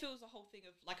 even if it was a whole thing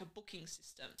of like a booking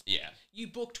system. Yeah. You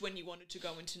booked when you wanted to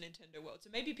go into Nintendo World. So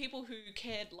maybe people who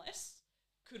cared less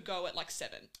could go at like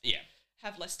 7. Yeah.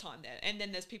 Have less time there. And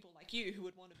then there's people like you who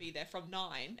would want to be there from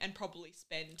 9 and probably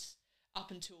spend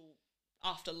up until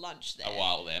after lunch there. A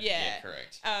while there. Yeah,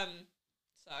 correct.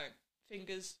 So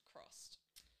fingers crossed.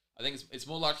 I think it's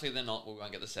more likely than not we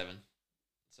won't get the 7.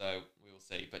 So we will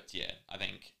see. But yeah, I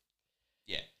think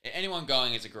anyone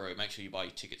going as a group, make sure you buy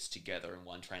your tickets together in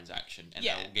one transaction, and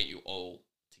that will get you all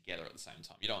together at the same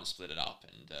time. You don't want to split it up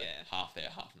and half there,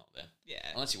 half not there. Yeah.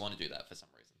 Unless you want to do that for some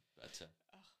reason. But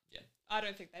I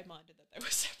don't think they minded that they were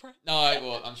separate. No,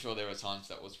 well, I'm sure there were times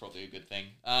that was probably a good thing.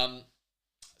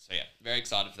 So yeah, very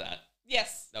excited for that.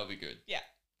 Yes. That'll be good. Yeah.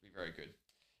 Be very good.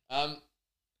 In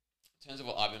terms of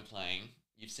what I've been playing,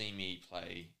 you've seen me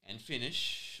play and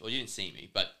finish, or you didn't see me,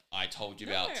 but I told you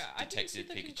about Detective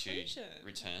Pikachu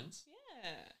Returns. Yeah.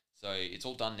 So it's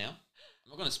all done now. I'm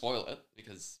not going to spoil it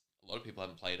because a lot of people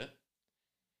haven't played it.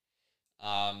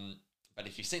 But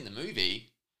if you've seen the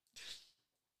movie,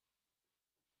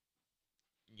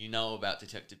 you know about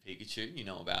Detective Pikachu, you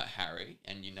know about Harry,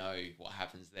 and you know what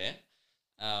happens there.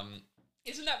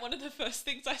 Isn't that one of the first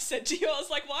things I said to you? I was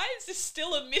like, why is this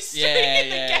still a mystery in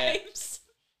the games?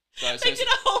 They did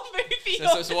a whole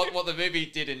movie So what the movie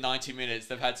did in 90 minutes,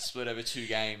 they've had to split over 2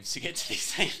 games to get to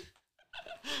the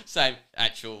same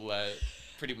actual,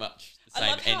 pretty much the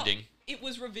same ending. It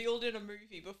was revealed in a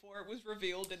movie before it was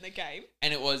revealed in the game.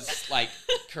 And it was, like,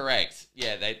 correct.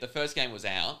 Yeah, the first game was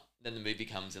out, then the movie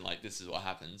comes and, like, this is what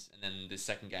happens. And then the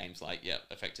second game's like, yeah,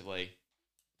 effectively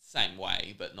same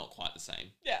way, but not quite the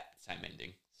same. Yeah. Same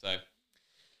ending. So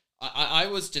I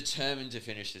was determined to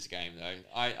finish this game, though.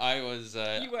 I was...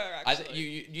 you were,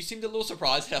 actually. You seemed a little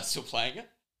surprised that I was still playing it.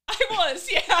 I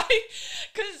was, yeah.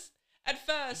 Because at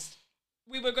first,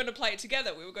 we were going to play it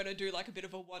together. We were going to do, like, a bit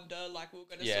of a wonder. Like, we were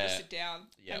going to sort of sit down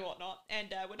and whatnot.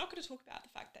 And we're not going to talk about the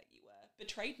fact that you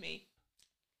betrayed me.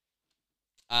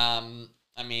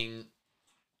 I mean,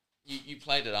 you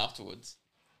played it afterwards.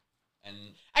 And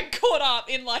caught up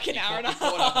in like an hour and a half.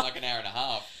 Caught up in like an hour and a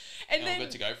half. And then we're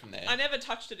good to go from there. I never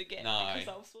touched it again because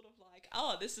I was sort of like,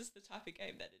 oh, this is the type of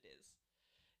game that it is.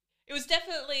 It was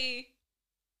definitely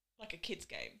like a kid's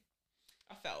game,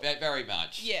 I felt. Very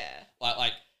much. Yeah.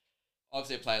 Like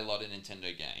obviously I play a lot of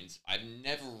Nintendo games. I've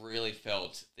never really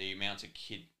felt the amount of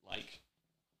kid like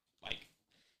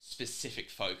specific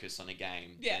focus on a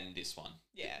game than this one.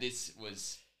 Yeah. This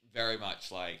was very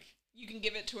much like you can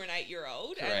give it to an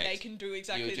 8-year-old and they can do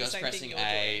exactly the same thing you're doing. You're just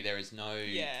pressing A. There is no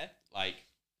like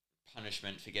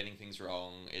punishment for getting things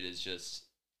wrong. It is just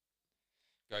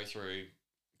go through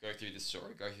the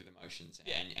story, go through the motions,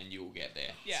 and you will get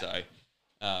there. Yeah.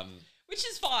 So, which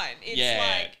is fine.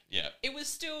 It's it was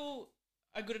still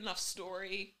a good enough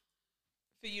story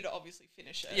for you to obviously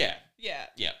finish it. Yeah. Yeah.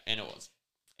 Yeah, and it was.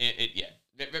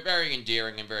 Very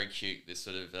endearing and very cute. This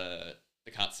sort of the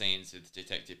cutscenes with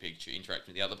Detective Pikachu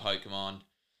interacting with the other Pokemon.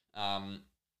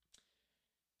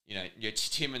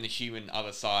 Tim and the human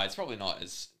other side. It's probably not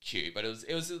as cute, but it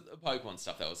was a Pokemon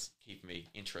stuff that was keeping me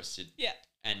interested. Yeah.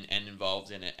 And involved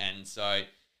in it, and so,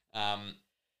 but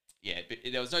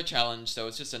there was no challenge. So it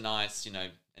was just a nice,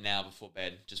 an hour before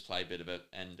bed, just play a bit of it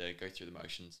and go through the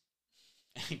motions,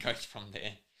 and go from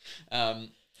there.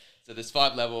 So there's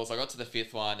 5 levels. I got to the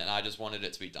 5th one, and I just wanted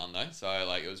it to be done though. So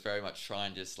it was very much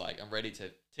trying just I'm ready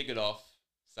to tick it off,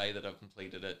 say that I've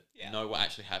completed it, know what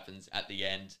actually happens at the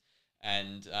end,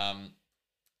 and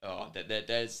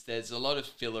there's a lot of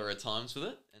filler at times with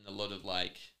it, and a lot of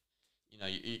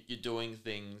you're doing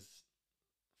things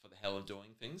for the hell of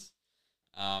doing things,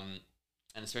 and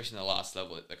especially in the last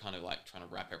level, they're kind of trying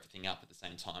to wrap everything up at the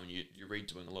same time, and you're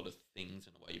redoing a lot of things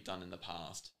in a way you've done in the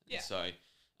past. Yeah. And so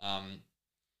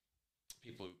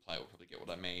people who play will probably get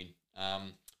what I mean.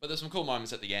 But there's some cool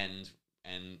moments at the end,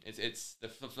 and it's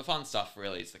the fun stuff.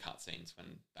 Really, it's the cutscenes when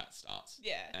that starts.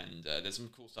 Yeah. And there's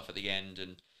some cool stuff at the end,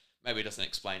 and maybe it doesn't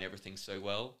explain everything so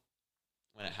well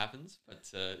when it happens, but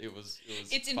it was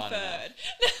It's fun inferred.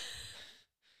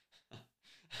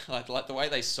 like the way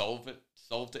they solved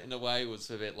it in a way was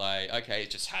a bit okay, it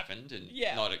just happened and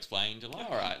not explained, and all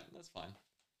right, that's fine.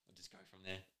 I'll just go from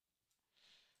there.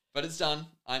 But it's done.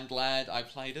 I'm glad I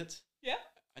played it. Yeah.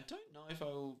 I don't know if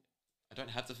I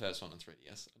don't have the first one on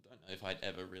 3DS. I don't know if I'd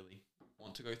ever really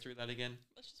want to go through that again.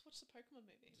 Let's just watch the Pokemon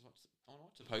movie. I want to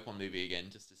watch the Pokemon movie again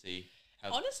just to see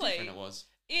how honestly different it was.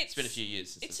 It's been a few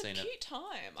years since I've seen it. It's a cute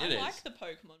time. I like the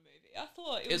Pokemon movie. I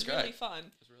thought it was great. really fun.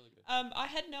 It was really good. I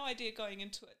had no idea going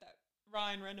into it that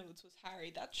Ryan Reynolds was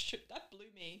Harry. That blew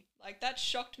me. That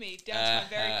shocked me down to my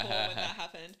very core when that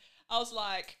happened. I was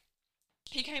like,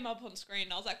 he came up on screen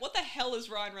and I was like, what the hell is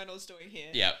Ryan Reynolds doing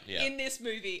here? Yeah. In this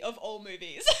movie, of all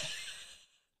movies.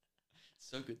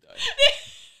 So good though.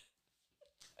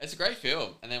 It's a great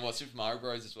film. And then Super Mario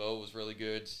Bros. As well was really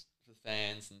good for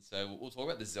fans. And so we'll talk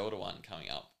about the Zelda one coming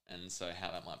up. And so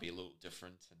how that might be a little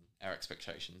different and our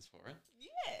expectations for it.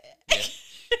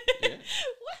 Yeah.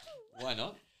 Why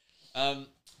not?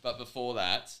 But before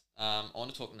that, I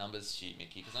want to talk numbers to you,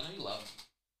 Mickey, because I know you love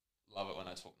it when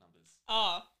I talk numbers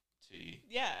to you.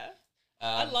 Yeah.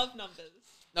 I love numbers.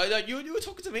 No, you were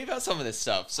talking to me about some of this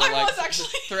stuff. So I was actually.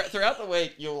 throughout the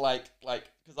week, you'll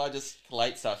because I just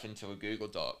collate stuff into a Google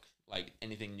Doc,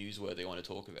 anything newsworthy I want to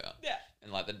talk about. Yeah.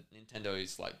 And the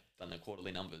Nintendo's done their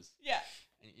quarterly numbers. Yeah.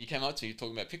 And you came up to me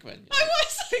talking about Pikmin. I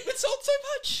was. Pikmin sold so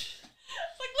much.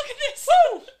 Look at this.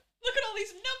 Woo! Look at all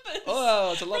these numbers.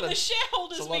 Oh, it's a lot from of the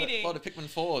shareholders meeting. A lot of Pikmin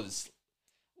 4s.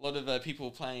 A lot of people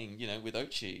playing, with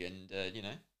Ochi and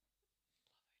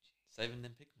saving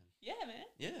them Pikmin. Yeah, man.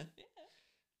 Yeah.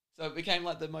 So it became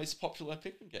the most popular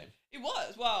Pikmin game. It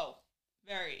was. Well,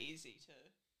 very easy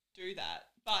to do that.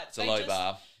 But it's a low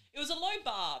bar. It was a low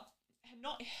bar.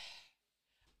 Not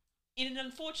in an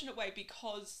unfortunate way,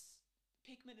 because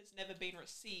Pikmin has never been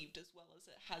received as well as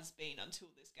it has been until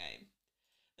this game.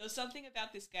 There was something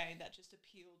about this game that just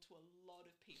appealed to a lot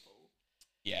of people.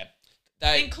 Yeah.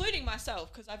 Including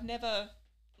myself, because I've never,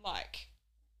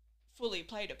 fully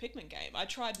played a Pikmin game. I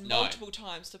tried multiple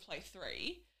times to play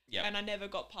 3. Yep. And I never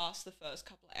got past the first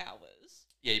couple of hours.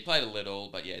 Yeah, you played a little,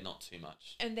 but not too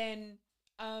much. And then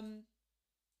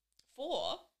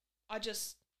 4, I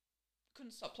just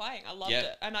couldn't stop playing. I loved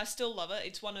it, and I still love it.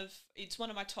 It's one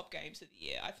of my top games of the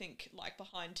year. I think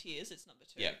behind Tears, it's number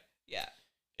 2. Yeah.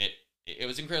 It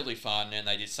was incredibly fun, and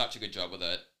they did such a good job with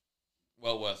it.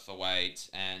 Well worth the wait,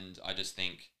 and I just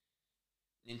think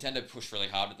Nintendo pushed really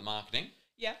hard with the marketing.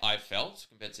 Yeah. I felt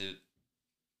compared to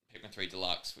Pikmin 3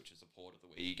 Deluxe, which is a port of the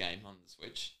Wii game on the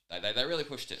Switch. They really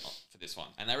pushed it for this one.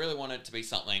 And they really wanted it to be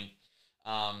something.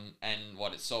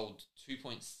 It sold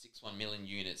 2.61 million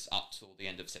units up till the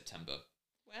end of September.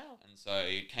 Wow. And so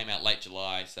it came out late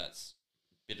July, so that's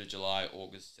a bit of July,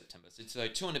 August, September. So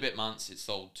 2 and a bit months, it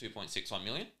sold 2.61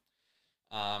 million.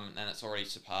 And it's already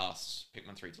surpassed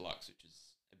Pikmin 3 Deluxe, which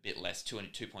is a bit less,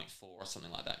 2.4 or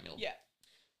something like that mil. Yeah.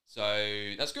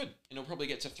 So that's good. And it'll probably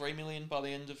get to 3 million by the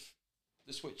end of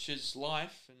the Switch's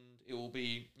life, and it will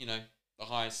be, the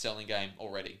highest selling game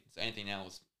already. So anything now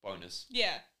is bonus.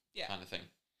 Yeah. Kind of thing.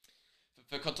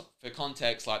 For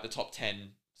context, the top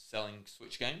 10 selling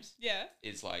Switch games. Yeah.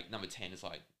 Is number 10 is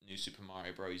New Super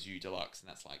Mario Bros. U Deluxe, and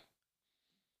that's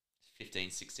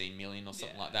 15, 16 million or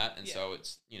something like that. And so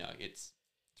it's, it's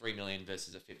 3 million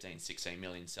versus a 15, 16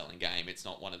 million selling game. It's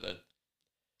not one of the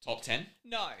top 10.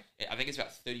 No. I think it's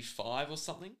about 35 or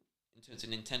something in terms of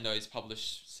Nintendo's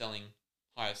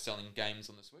highest selling games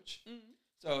on the Switch. Mm.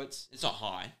 So it's not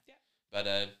high. Yeah. But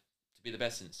to be the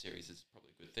best in the series is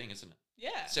probably a good thing, isn't it?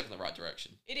 Yeah. Step in the right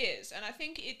direction. It is, and I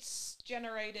think it's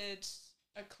generated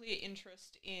a clear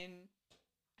interest in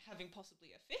having possibly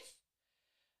a fifth.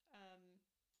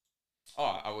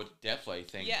 I would definitely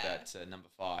think that number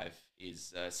 5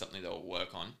 is something they'll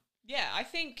work on. Yeah, I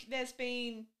think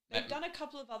they've done a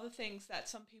couple of other things that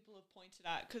some people have pointed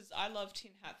at, because I love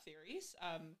tin hat theories.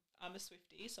 I'm a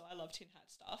Swiftie, so I love tin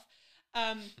hat stuff.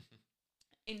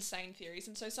 Insane theories.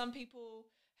 And so some people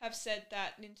have said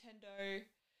that Nintendo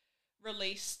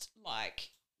released,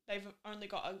 they've only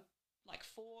got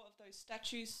 4 of those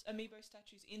statues, amiibo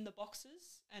statues in the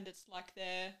boxes, and it's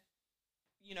their,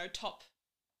 top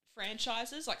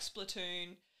franchises like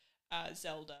Splatoon,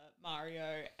 Zelda,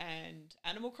 Mario, and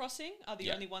Animal Crossing are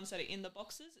the only ones that are in the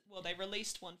boxes. Well, they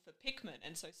released one for Pikmin,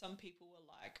 and so some people were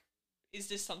like, is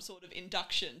this some sort of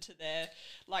induction to their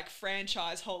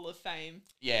franchise Hall of Fame?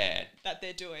 Yeah, that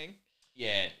they're doing.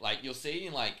 Yeah, you'll see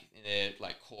in their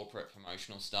corporate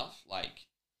promotional stuff,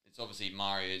 it's obviously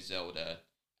Mario, Zelda,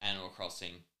 Animal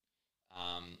Crossing,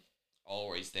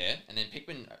 always there, and then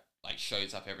Pikmin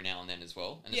shows up every now and then as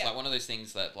well, and it's one of those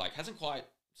things that hasn't quite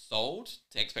sold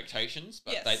to expectations,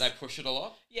 but they push it a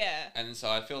lot. Yeah, and so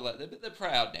I feel that they're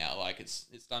proud now. It's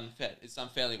done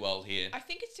fairly well here. I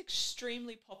think it's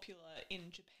extremely popular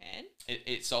in Japan.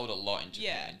 It sold a lot in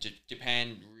Japan. Yeah.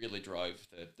 Japan really drove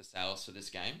the sales for this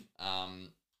game.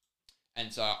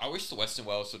 And so I wish the Western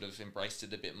world sort of embraced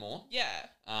it a bit more. Yeah.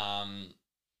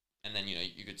 And then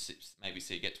you could maybe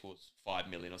see it get towards 5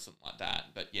 million or something like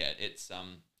that. But yeah, it's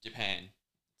Japan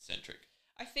centric.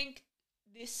 I think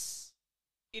this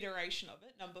iteration of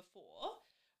it, number 4,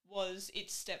 was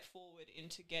its step forward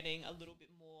into getting a little bit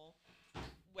more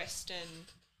Western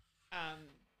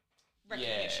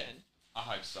recognition. Yeah, I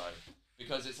hope so,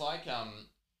 because it's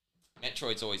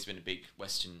Metroid's always been a big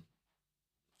Western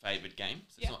favoured game,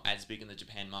 so it's not as big in the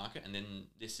Japan market, and then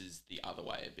this is the other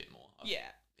way a bit more.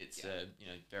 It's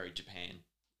very Japan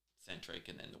centric,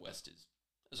 and then the West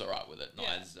is alright with it, not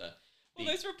as well,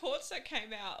 those reports that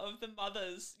came out of the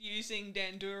mothers using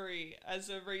Danduri as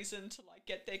a reason to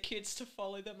get their kids to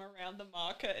follow them around the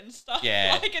market and stuff,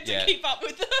 and to keep up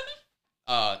with them.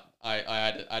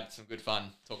 I had some good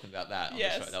fun talking about that on the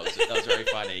show. That was very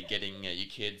funny, getting your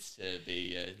kids to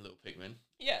be little Pikmin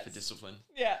for discipline.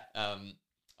 Yeah.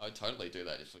 I would totally do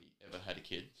that if we ever had a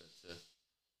kid, but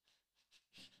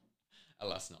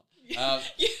alas not.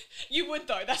 You would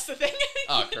though, that's the thing.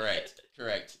 Oh,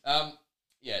 correct.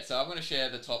 Yeah, so I'm going to share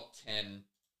the top 10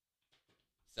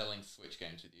 selling Switch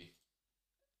games with you.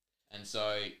 And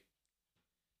so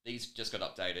these just got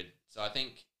updated. So I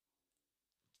think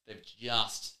they've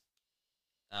just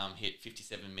hit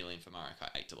 57 million for Mario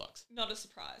Kart 8 Deluxe. Not a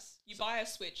surprise. You buy a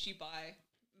Switch, you buy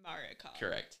Mario Kart.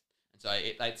 Correct. And so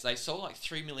they sold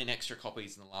 3 million extra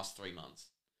copies in the last 3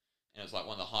 months. And it was one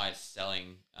of the highest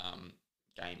selling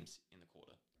games in the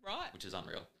quarter. Right. Which is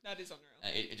unreal. That is unreal.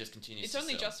 It just continues It's to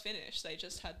only sell. just finished. They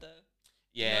just had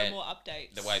no more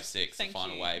updates. The Wave 6, the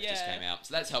final wave just came out.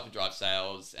 So that's helping drive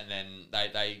sales. And then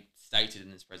they stated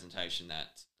in this presentation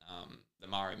that the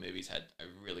Mario movies had a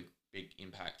really big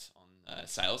impact on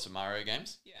sales of Mario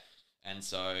games. Yeah. And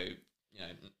so,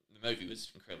 the movie was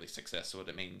incredibly successful.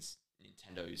 That means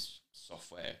Nintendo's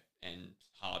software and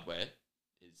hardware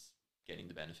is getting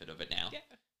the benefit of it now. Yeah.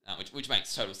 Which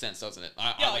makes total sense, doesn't it?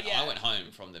 I went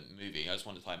home from the movie. I just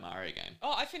wanted to play a Mario game.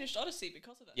 Oh, I finished Odyssey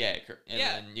because of it. Yeah,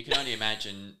 and you can only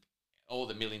imagine all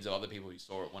the millions of other people who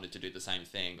saw it wanted to do the same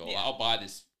thing. Or I'll buy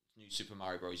this new Super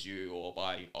Mario Bros. U, or I'll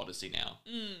buy Odyssey now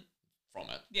from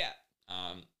it. Yeah.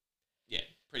 Yeah,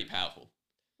 pretty powerful.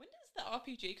 When does the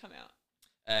RPG come out?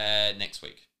 Next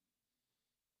week.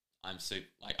 I'm super.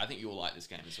 I think you'll like this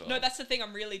game as well. No, that's the thing.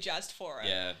 I'm really jazzed for it.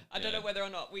 Yeah. I don't know whether or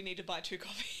not we need to buy 2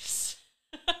 copies.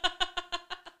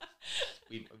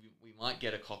 we might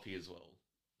get a copy as well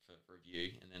for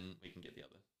review, and then we can get the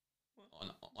other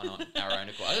on our own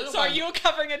accord. Sorry, you're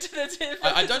covering it to the tip.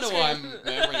 I don't know why I'm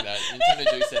murmuring that.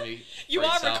 Nintendo do send me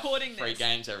free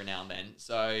games every now and then.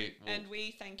 So and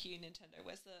we thank you, Nintendo.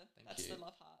 That's the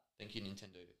love heart. Thank you,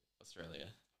 Nintendo Australia.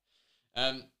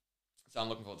 So I'm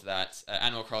looking forward to that.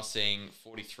 Animal Crossing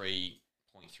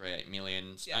 43.38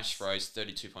 million. Smash Bros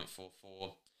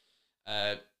 32.44.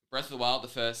 Breath of the Wild, the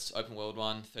first open world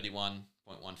one,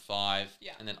 31.15.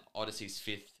 Yeah. And then Odyssey's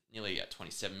 5th, nearly at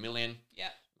 27 million. Yeah.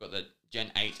 We've got the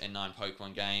Gen 8 and 9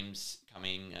 Pokemon games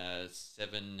coming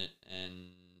 7 and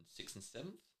 6 and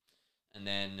 7th. And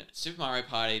then Super Mario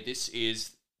Party, this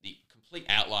is the complete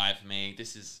outlier for me.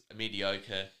 This is a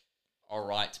mediocre,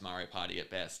 alright Mario Party at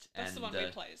best. That's the one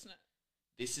we play, isn't it?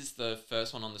 This is the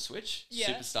first one on the Switch.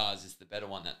 Yeah. Superstars is the better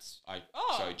one I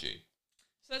showed you.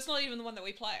 So it's not even the one that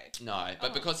we play? No,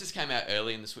 but because this came out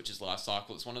early in the Switch's life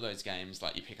cycle, it's one of those games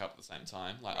like you pick up at the same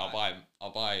time. Like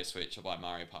I'll buy a Switch, I'll buy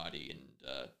Mario Party and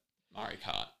Mario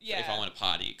Kart. Yeah. If I want a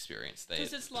party experience there.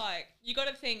 Because it's like, you got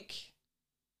to think,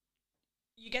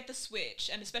 you get the Switch,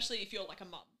 and especially if you're like a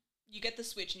mum, you get the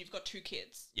Switch and you've got 2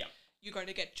 kids. Yeah. You're going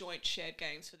to get joint shared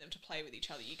games for them to play with each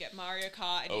other. You get Mario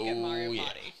Kart and you get Mario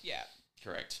Party. Yeah.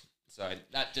 Correct. So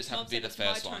that just happened to be the It's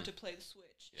first my one. turn to play the Switch.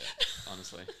 Yeah,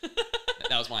 honestly.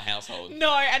 That was my household.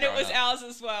 No, and it was up. ours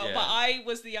as well. Yeah. But I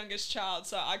was the youngest child,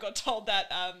 so I got told that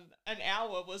an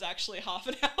hour was actually half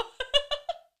an hour.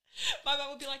 My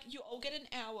mum would be like, "You all get an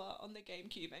hour on the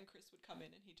GameCube," and Chris would come in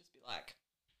and he'd just be like,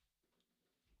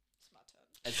 "It's my turn."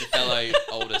 As the fellow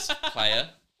oldest player,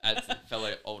 as the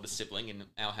fellow oldest sibling in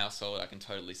our household, I can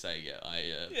totally say,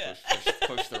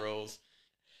 pushed the rules.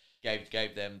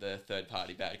 Gave them the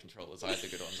third-party bad controllers. I had the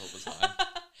good ones all the time.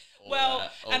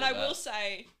 I will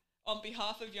say, on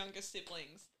behalf of younger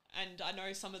siblings, and I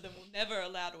know some of them will never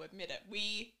allow to admit it,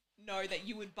 we know that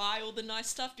you would buy all the nice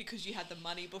stuff because you had the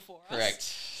money before us. Correct.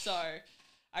 So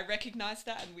I recognise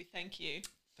that and we thank you.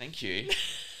 Thank you.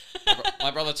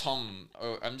 My brother Tom,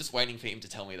 I'm just waiting for him to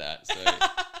tell me that. So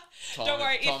Tom, don't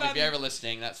worry. Tom, if you're ever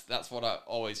listening, that's what I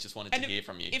always just wanted to hear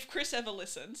from you. If Chris ever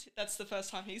listens, that's the first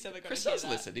time he's ever going Chris to hear does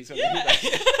that. listen. He's going to hear that.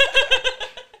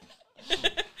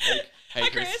 Hey,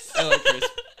 Chris. Hello, Chris.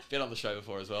 Been on the show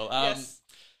before as well. Yes.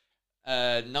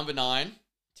 Number 9,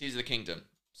 Tears of the Kingdom.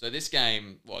 So this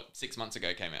game, 6 months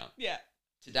ago came out? Yeah.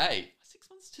 Today. 6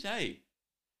 months today.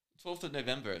 12th of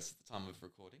November is the time of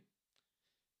recording.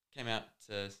 Came out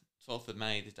 12th of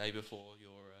May, the day before your...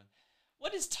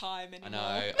 What is time anymore?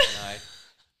 I know.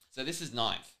 So this is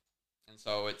 9th. And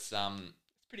so it's...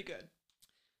 pretty good.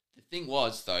 The thing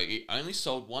was, though, it only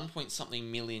sold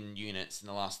 1-point-something million units in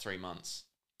the last 3 months.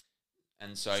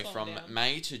 And so from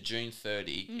May to June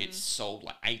 30, it sold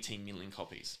like 18 million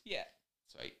copies. Yeah.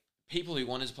 So people who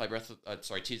wanted to play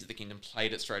Tears of the Kingdom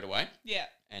played it straight away. Yeah.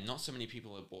 And not so many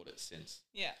people have bought it since.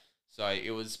 Yeah. So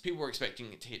people were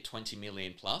expecting it to hit 20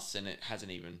 million plus, and it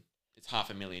hasn't even. It's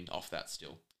 500,000 off that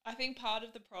still. I think part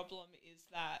of the problem is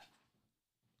that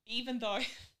even though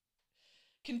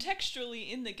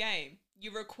contextually in the game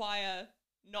you require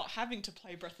not having to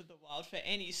play Breath of the Wild for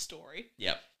any story.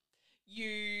 Yep.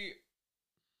 You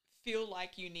feel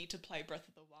like you need to play Breath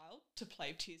of the Wild to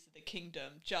play Tears of the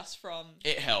Kingdom just from...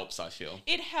 It helps, I feel.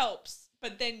 It helps,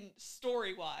 but then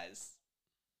story-wise...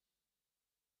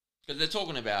 Because they're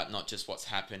talking about not just what's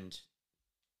happened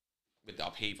with the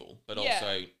upheaval, but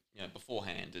also,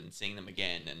 beforehand and seeing them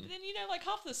again. And then, like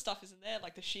half the stuff isn't there,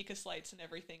 like the Sheikah slates and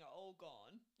everything are all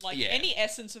gone. Like any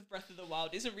essence of Breath of the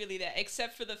Wild isn't really there,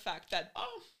 except for the fact that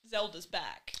Zelda's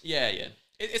back. Yeah.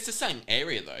 It's the same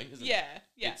area though, isn't it? Yeah.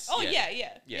 Yeah.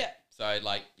 So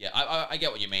I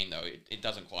get what you mean though. It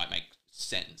doesn't quite make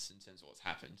sense in terms of what's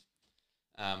happened.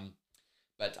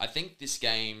 But I think this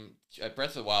game, Breath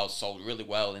of the Wild, sold really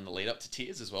well in the lead up to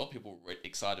Tears as well. People were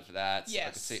excited for that.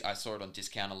 Yes. I saw it on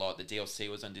discount a lot. The DLC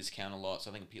was on discount a lot, so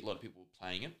I think a lot of people were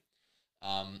playing it.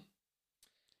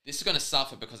 This is going to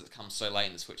suffer because it comes so late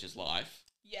in the Switch's life.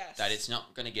 Yes. That it's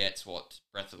not going to get what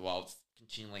Breath of the Wild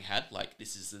continually had. Like,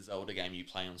 this is the Zelda game you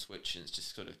play on Switch, and it's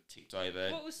just sort of ticked over.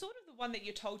 Well, it was sort of the one that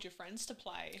you told your friends to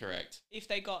play. Correct. If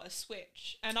they got a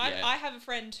Switch. And I have a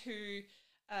friend who,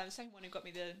 same one who got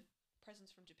me the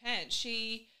presents from Japan,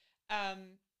 she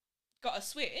got a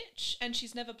Switch and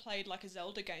she's never played like a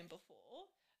Zelda game before,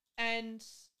 and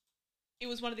it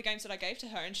was one of the games that I gave to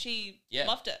her and she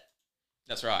loved it.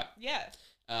 That's right. Yeah.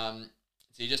 So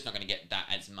you're just not going to get that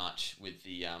as much with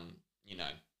the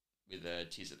with the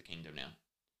Tears of the Kingdom now,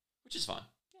 which is fine.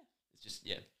 Yeah. It's just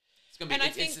it's going to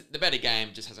be. It's the better game,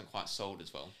 just hasn't quite sold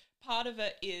as well. Part of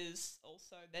it is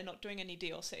also they're not doing any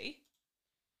DLC.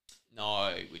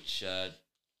 No, which I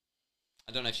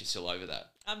don't know if you're still over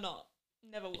that. I'm not.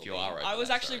 Never will. If you are over I was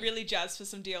that, actually really jazzed for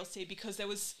some DLC because there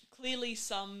was clearly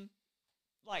some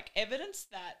like evidence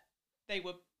that they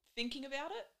were thinking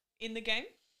about it in the game.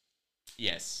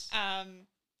 Yes. And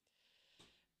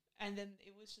then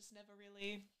it was just never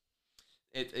really...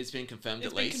 It's been confirmed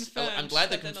at least. I'm glad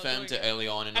they confirmed it early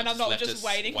on and I'm not not left just us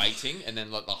waiting. And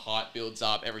then like the hype builds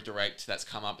up. Every direct that's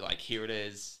come up, like, here it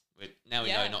is. Now we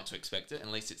know not to expect it. At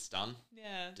least it's done.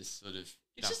 Yeah. Just sort of...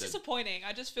 It's just disappointing.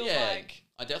 I just feel like...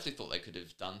 I definitely thought they could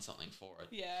have done something for it.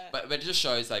 Yeah. But it just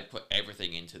shows they put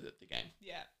everything into the game.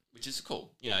 Yeah. Which is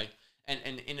cool,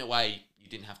 And in a way, you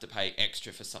didn't have to pay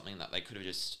extra for something that they could have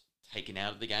just taken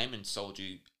out of the game and sold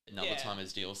you another time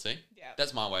as DLC. Yeah.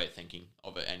 That's my way of thinking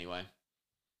of it anyway.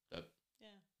 But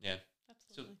yeah.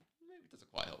 Absolutely. So maybe it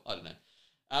doesn't quite help. I don't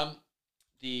know.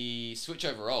 The Switch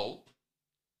overall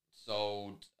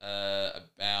sold about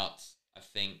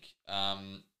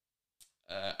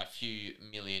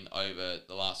million over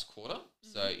the last quarter.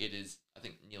 So it is, I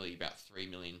think, nearly about 3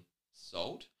 million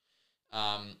sold.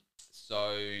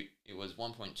 So it was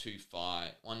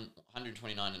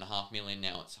 129.5 million.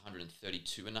 Now it's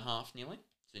 132.5 nearly.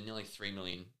 So nearly 3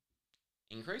 million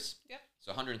increase. Yep.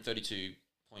 So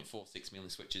 132.46 million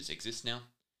Switches exist now,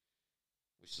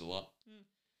 which is a lot.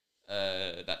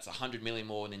 That's 100 million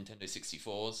more Nintendo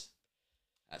 64s.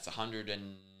 That's 100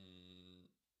 and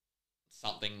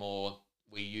something more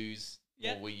Wii U's.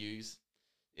 More Wii U's.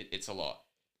 It's a lot.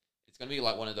 It's going to be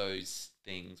like one of those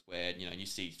things where, you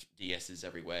see DSs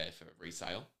everywhere for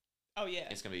resale. Oh, yeah.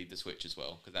 It's going to be the Switch as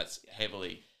well, because that's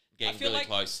heavily getting really like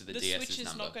close to the DS's number. The Switch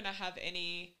is not going to have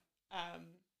any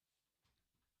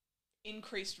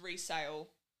increased resale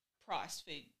price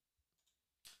for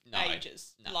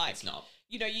ages. No, like, it's not.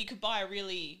 You could buy a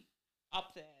really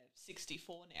up there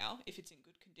 64 now if it's in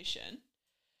good condition.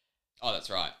 Oh, that's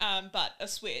right. But a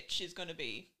Switch is going to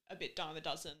be a bit dime a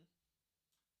dozen.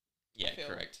 Yeah,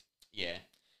 correct. Yeah.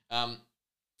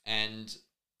 And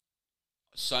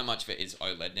so much of it is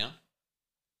OLED now.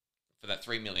 For that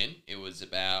 3 million, it was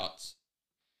about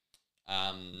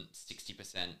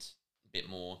 60%, a bit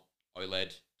more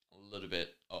OLED, a little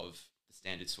bit of the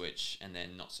standard Switch, and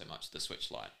then not so much the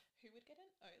Switch Lite. Who would get an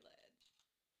OLED?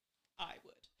 I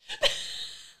would.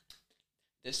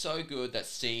 They're so good that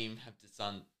Steam have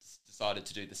decided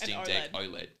to do the Steam Deck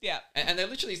OLED. Yeah. And they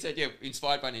literally said,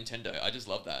 inspired by Nintendo. I just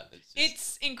love that.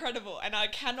 It's incredible, and I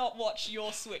cannot watch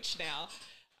your Switch now.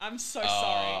 I'm so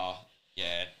sorry.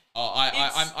 Yeah. Oh,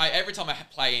 I every time I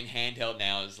play in handheld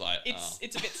now, it's like it's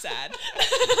a bit sad.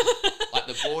 Like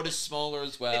the board is smaller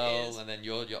as well, and then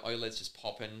your OLED's just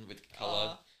popping with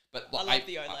color. But I love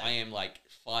the OLED. I am like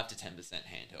 5 to 10%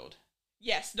 handheld.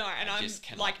 Yes, no, and I'm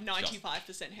like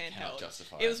 95% handheld.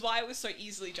 It was why it was so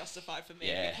easily justified for me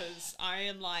because I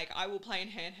am like, I will play in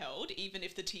handheld even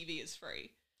if the TV is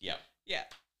free. Yep. Yeah.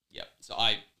 Yep. So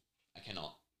I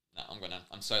cannot. No,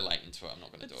 I'm so late into it. I'm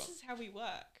not gonna do it. This is how we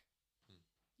work.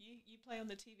 You play on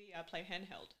the TV, I play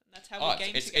handheld, and that's how we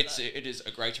game together. It is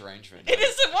a great arrangement. It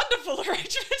is a wonderful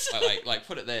arrangement. like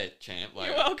put it there, champ. Like,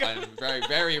 you're welcome. I'm very,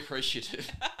 very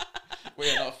appreciative. We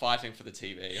are not fighting for the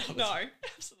TV. No,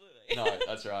 absolutely. No,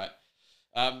 that's right.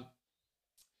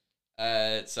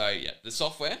 So yeah, the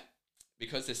software,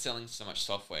 because they're selling so much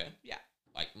software,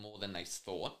 like more than they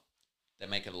thought, they're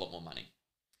making a lot more money,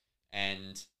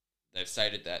 and they've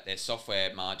stated that their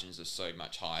software margins are so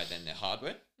much higher than their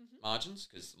hardware margins,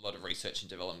 because a lot of research and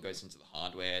development goes into the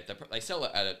hardware. They sell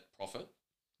it at a profit,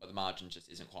 but the margin just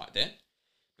isn't quite there,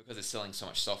 because they're selling so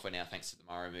much software now thanks to the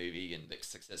Mario movie and the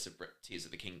success of Tears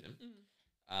of the Kingdom.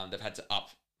 They've had to up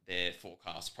their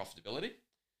forecast profitability,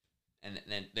 and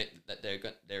then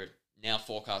they're now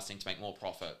forecasting to make more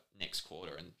profit next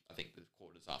quarter, and I think the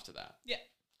quarters after that. Yeah.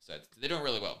 So they're doing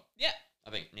really well. Yeah.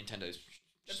 I think Nintendo's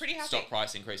pretty happy. Stock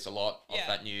price increased a lot off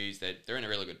that news. They're in a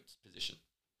really good position,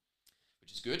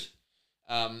 which is good.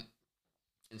 And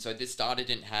so this starter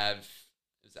didn't have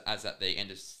as at the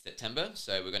end of September.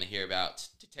 So we're going to hear about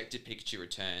Detective Pikachu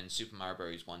Return, Super Mario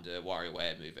Bros. Wonder,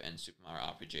 WarioWare Mover, and Super Mario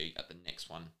RPG at the next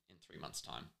one in 3 months'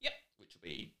 time. Yep. Which will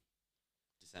be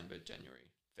December,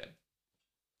 January, Feb.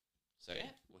 So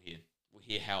we'll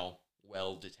hear how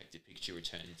well Detective Pikachu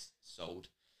Returns sold.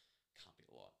 Can't be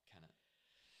a lot, can it?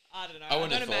 I don't know. I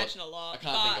don't imagine a lot. I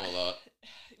can't think of a lot.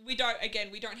 We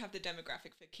don't have the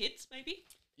demographic for kids, maybe.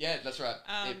 Yeah, that's right.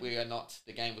 We are not.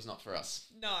 The game was not for us.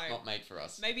 No, not made for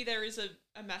us. Maybe there is a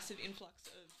massive influx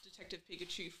of Detective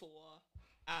Pikachu for,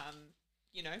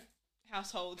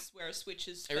 households where a Switch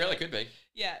is. It really could be.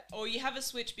 Yeah, or you have a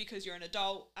Switch because you're an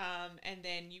adult, and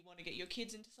then you want to get your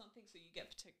kids into something, so you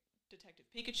get Detective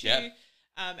Pikachu. Yep.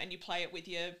 And you play it with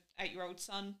your 8-year-old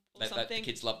son or something. The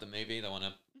kids love the movie. They want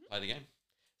to play the game.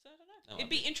 So I don't know. It'd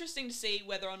be interesting to see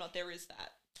whether or not there is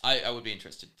that. I would be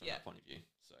interested from that point of view.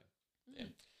 So yeah.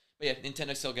 But yeah,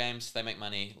 Nintendo sell games. They make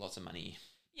money. Lots of money.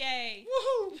 Yay.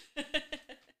 Woohoo.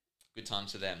 Good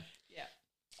times for them. Yeah.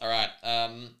 All right.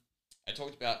 I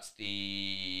talked about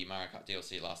the Mario Kart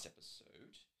DLC last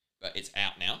episode, but it's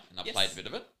out now, and I played a bit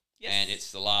of it. Yes. And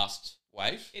it's the last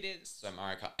wave. It is. So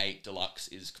Mario Kart 8 Deluxe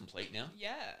is complete now.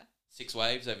 Yeah. 6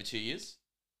 waves over 2 years.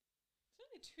 It's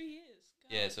only 2 years.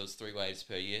 God. Yeah, so it's 3 waves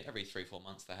per year. Every 3-4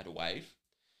 months they had a wave.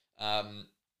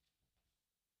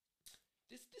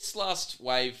 This last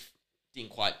wave didn't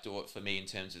quite do it for me in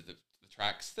terms of the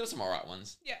tracks. There were some alright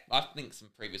ones. Yeah. I think some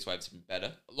previous waves have been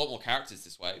better. A lot more characters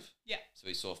this wave. Yeah. So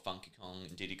we saw Funky Kong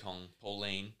and Diddy Kong,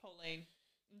 Pauline.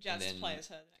 Jazz play as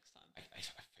her the next time. I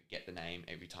forget the name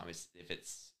every time if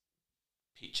it's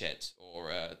Peachette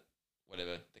or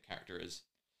whatever the character is.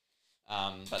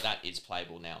 But that is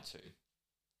playable now too.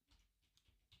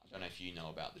 I don't know if you know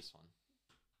about this one.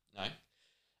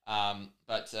 No?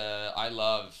 But I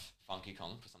love Funky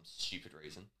Kong for some stupid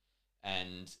reason.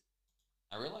 And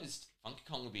I realised Funky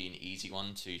Kong would be an easy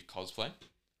one to cosplay.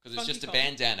 Because it's just a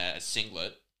bandana, a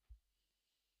singlet,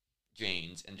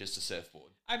 jeans, and just a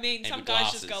surfboard. I mean, some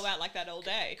guys just go out like that all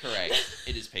day. Correct.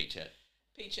 It is Peachette.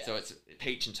 Peachette. So it's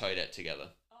Peach and Toadette together.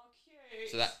 Oh,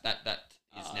 cute. So that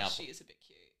is now... she is a bit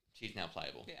cute. She's now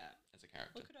playable. Yeah. As a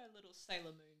character. Look at her little Sailor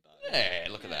Moon bow. Yeah,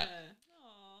 look at that.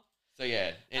 Aww. So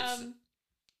yeah, it's...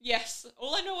 yes,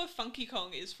 all I know of Funky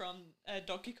Kong is from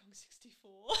Donkey Kong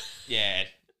 64. Yeah.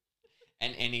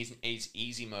 And he's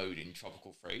easy mode in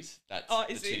Tropical Freeze. That's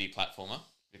the 2D platformer.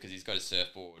 Because he's got a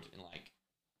surfboard and like...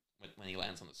 When he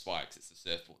lands on the spikes, it's the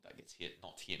surfboard that gets hit,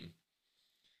 not him.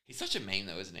 He's such a meme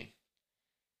though, isn't he?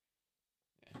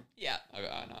 Yeah.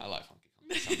 I like Funky Kong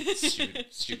for some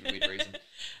stupid weird reason.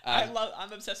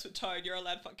 I'm obsessed with Toad. You're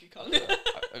allowed Funky Kong.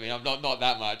 I mean, I'm not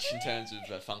that much in terms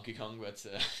of Funky Kong, but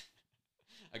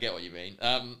I get what you mean.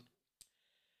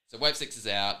 So Wave 6 is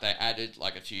out. They added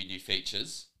like a few new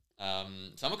features.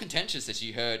 Some are contentious, as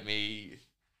you heard me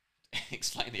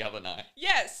explain the other night.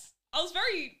 Yes.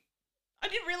 I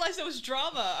didn't realise there was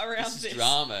drama around this.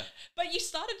 Drama. But you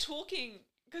started talking,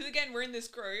 because again, we're in this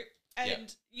group,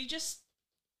 and you just,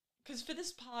 because for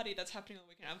this party that's happening on the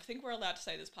weekend, I think we're allowed to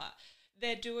say this part,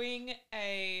 they're doing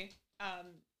a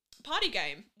party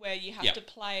game where you have to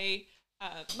play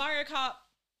Mario Kart,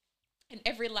 and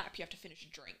every lap you have to finish a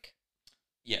drink.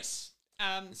 Yes.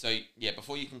 So,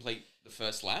 before you complete the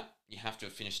first lap, you have to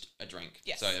have finished a drink.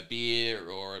 Yes. So a beer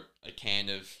or a can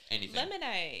of anything.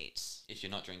 Lemonade. If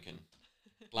you're not drinking.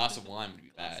 Glass of wine would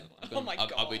be bad. Oh my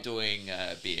God. I'll be doing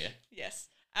beer. Yes.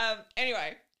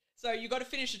 Anyway, so you got to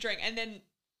finish the drink, and then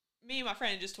me and my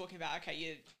friend are just talking about,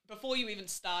 okay, before you even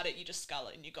start it, you just scull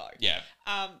it and you go. Yeah.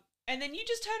 And then you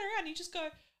just turn around and you just go,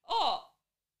 oh,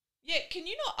 yeah, can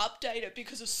you not update it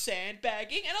because of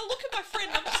sandbagging? And I look at my friend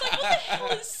and I'm just like, what the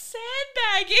hell is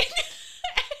sandbagging?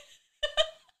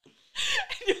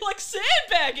 And you're like,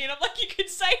 sandbagging? I'm like, you can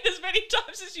say it as many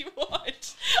times as you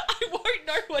want. I won't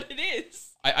know what it is.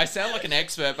 I sound like an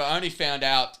expert, but I only found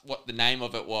out what the name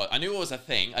of it was. I knew it was a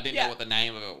thing. I didn't know what the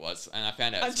name of it was. And I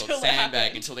found out it's called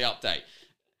sandbag until the update.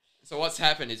 So what's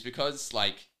happened is because,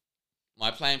 like, my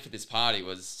plan for this party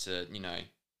was to,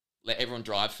 let everyone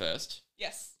drive first.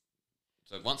 Yes.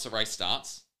 So once the race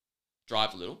starts,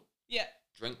 drive a little. Yeah.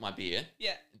 Drink my beer.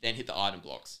 Yeah. Then hit the item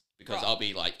blocks. Because I'll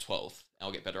be, like, 12th and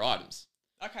I'll get better items.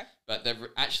 Okay. But they've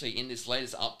actually, in this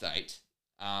latest update...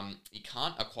 you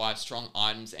can't acquire strong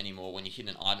items anymore when you hit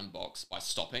an item box by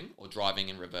stopping or driving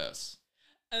in reverse.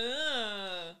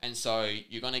 And so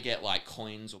you're going to get like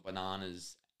coins or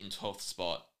bananas in 12th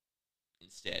spot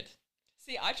instead.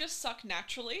 See, I just suck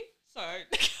naturally, so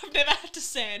I've never had to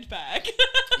sandbag.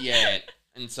 Yeah,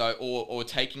 and so, or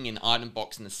taking an item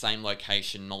box in the same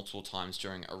location multiple times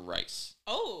during a race.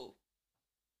 Oh.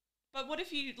 But what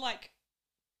if you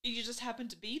just happen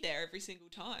to be there every single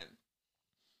time?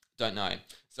 Don't know.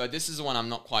 So this is the one I'm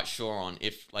not quite sure on.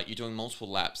 If like you're doing multiple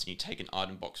laps and you take an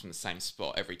item box from the same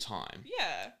spot every time,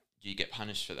 do you get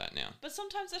punished for that now? But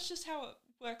sometimes that's just how it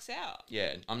works out.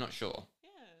 Yeah, I'm not sure. Yeah.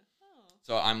 Oh.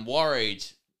 So I'm worried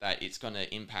that it's going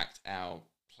to impact our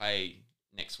play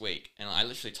next week. And I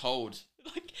literally told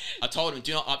him,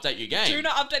 do not update your game. Do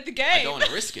not update the game. I don't want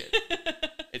to risk it.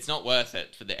 It's not worth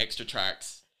it for the extra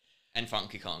tracks and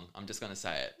Funky Kong. I'm just going to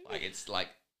say it. It's like,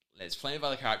 there's plenty of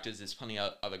other characters. There's plenty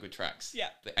of other good tracks. Yeah.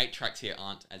 The 8 tracks here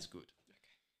aren't as good. Okay.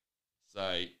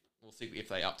 So we'll see if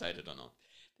they update it or not.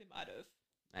 They might have.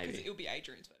 Maybe. Because it'll be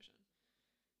Adrian's version.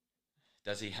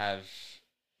 Does he have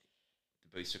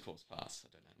the booster course pass? I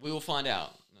don't know. We will find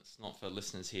out. It's not for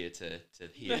listeners here to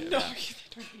hear about. No, they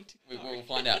don't need to know. We'll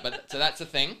find out. But so that's the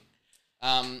thing.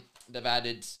 They've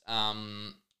added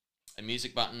a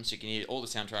music button so you can hear all the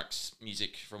soundtracks,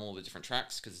 music from all the different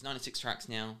tracks, because there's 96 tracks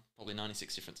now, probably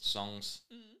 96 different songs.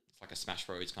 It's like a Smash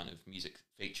Bros kind of music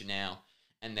feature now.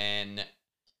 And then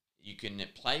you can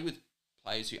play with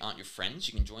players who aren't your friends.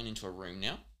 You can join into a room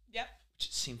now. Yep.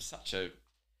 Which seems such a,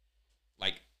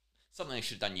 something they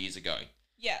should have done years ago.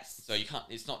 Yes. So you can't,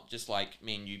 it's not just like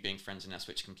me and you being friends and our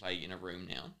Switch can play in a room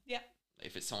now. Yep.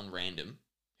 If it's someone random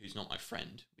who's not my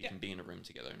friend, we can be in a room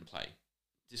together and play.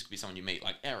 This could be someone you meet,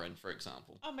 like Erin, for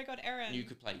example. Oh my God, Erin. You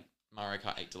could play Mario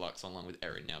Kart 8 Deluxe online with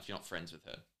Erin now if you're not friends with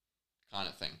her. Kind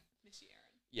of thing. Miss you,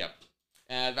 Erin. Yep.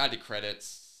 I've added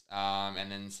credits,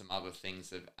 and then some other things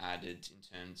they've added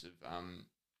in terms of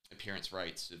appearance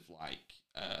rates of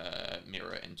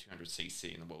Mirror and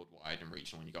 200cc in the worldwide and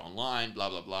regional when you go online, blah,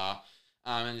 blah, blah.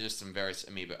 And just some various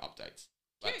Amiibo updates.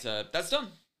 But that's done.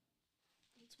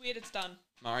 It's weird it's done.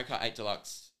 Mario Kart 8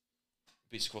 Deluxe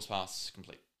Booster Course Pass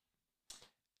complete.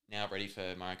 Now ready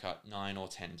for Mario Kart 9 or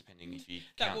 10, depending if you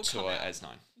That will count come Tour out. as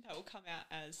 9. That will come out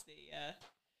as the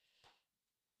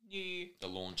new... The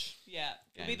launch. Yeah,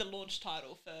 it'll game. be the launch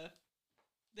title for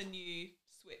the new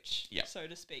Switch, so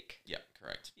to speak. Yep,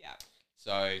 correct. Yeah.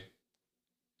 So,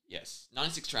 yes,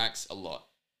 96 tracks, a lot.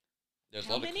 There's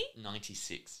How a lot many? Of 96.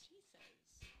 Jesus.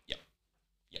 Yep.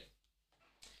 Yep.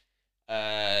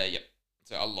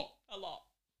 So a lot. A lot.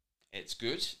 It's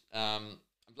good. I'm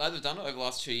glad they've done it over the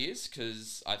last 2 years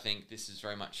because I think this is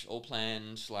very much all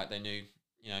planned. Like they knew,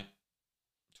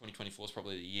 2024 is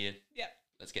probably the year. Yep.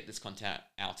 Let's get this content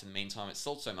out in the meantime. It's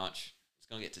sold so much. It's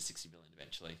going to get to 60 million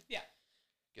eventually. Yeah.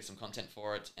 Get some content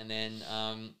for it. And then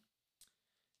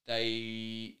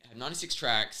they have 96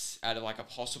 tracks out of like a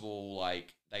possible,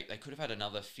 like, they could have had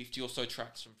another 50 or so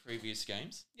tracks from previous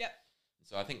games. Yep.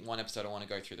 So I think one episode I want to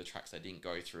go through the tracks they didn't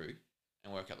go through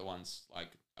and work out the ones like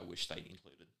I wish they'd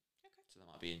included. Okay. So that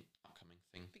might be an upcoming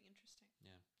thing. Be interesting.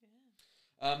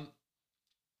 Yeah.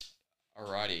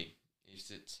 Alrighty.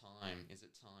 Is it time?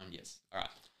 Yes. Alright.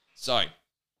 So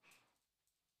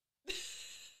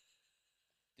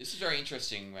this is very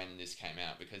interesting when this came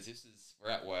out because we're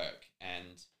at work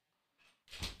and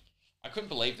I couldn't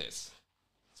believe this.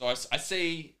 So I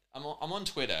see I'm on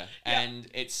Twitter and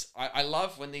I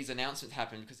love when these announcements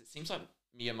happen because it seems like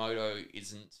Miyamoto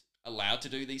isn't allowed to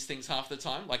do these things half the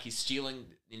time. Like he's stealing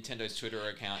Nintendo's Twitter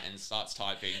account and starts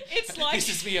typing. It's like this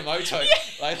is Miyamoto. Yeah.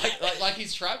 Like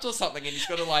he's trapped or something, and he's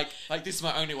got to like this is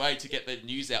my only way to get the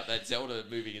news out that Zelda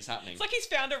movie is happening. It's like he's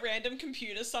found a random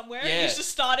computer somewhere. Yeah. And he's just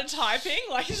started typing.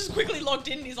 Like he's just quickly logged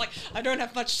in. And he's like, I don't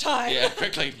have much time. Yeah,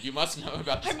 quickly. You must know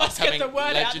about this I must get upcoming the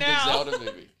word out Legend now. of Zelda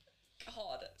movie.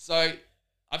 God. So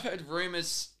I've heard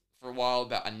rumors for a while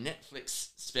about a Netflix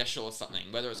special or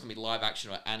something, whether it's going to be live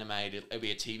action or animated. It'll be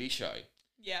a TV show.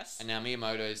 Yes. And now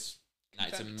Miyamoto's,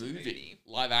 it's a Confirmed movie,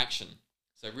 live action.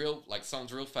 So real, like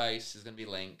someone's real face is going to be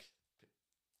Link,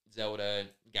 Zelda,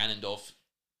 Ganondorf,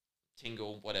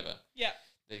 Tingle, whatever. Yep.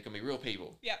 They're going to be real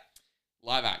people. Yep.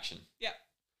 Live action. Yep.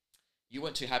 You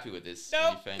weren't too happy with this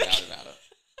Nope. when you found out about it.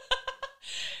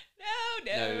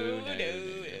 No.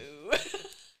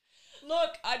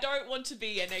 Look, I don't want to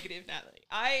be a negative Natalie.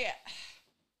 I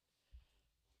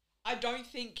don't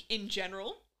think in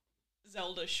general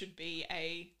Zelda should be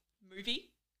a movie.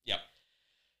 Yep.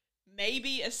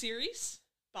 Maybe a series,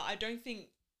 but I don't think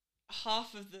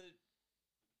half of the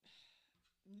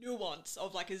nuance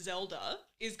of like a Zelda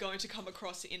is going to come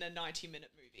across in a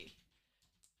 90-minute movie.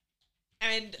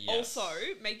 And also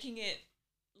making it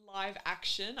live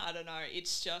action, I don't know,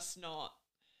 it's just not...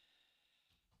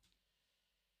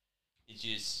 You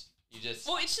just...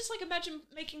 Well, it's just like imagine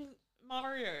making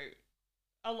Mario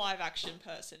a live action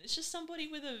person. It's just somebody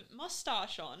with a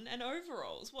mustache on and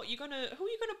overalls. Who are you gonna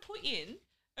put in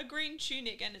a green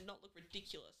tunic and it not look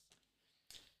ridiculous?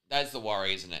 That's the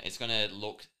worry, isn't it? It's going to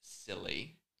look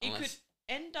silly. It could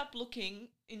end up looking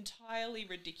entirely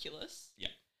ridiculous.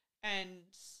 Yeah. And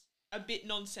a bit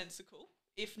nonsensical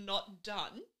if not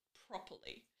done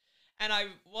properly. And I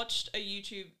watched a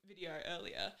YouTube video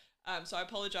earlier, so I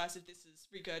apologise if this is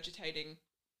regurgitating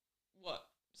what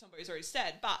somebody's already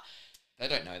said, but... They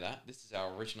don't know that. This is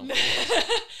our original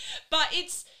But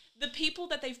it's the people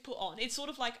that they've put on. It's sort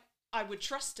of like, I would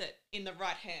trust it in the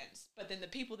right hands, but then the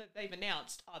people that they've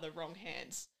announced are the wrong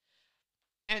hands.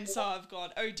 And so I've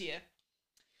gone, oh dear.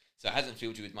 So it hasn't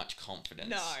filled you with much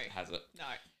confidence, has it? No.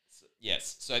 So,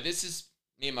 yes. So this is...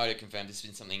 Miyamoto confirmed this has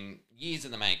been something years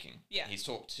in the making. Yeah. He's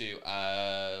talked to,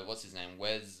 what's his name?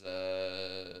 What's his name?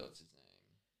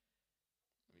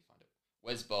 Let me find it.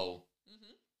 Wes Bol.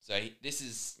 Mm-hmm. So this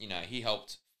is, he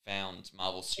helped found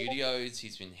Marvel Studios.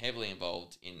 He's been heavily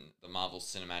involved in the Marvel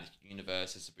Cinematic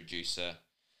Universe as a producer.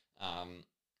 The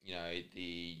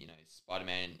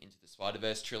Spider-Man Into the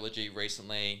Spider-Verse trilogy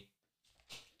recently.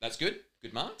 That's good.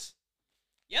 Good marks.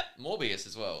 Yep. Morbius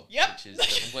as well. Yep. Which is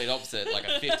the complete opposite, like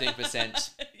a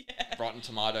 15% Rotten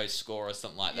Tomatoes score or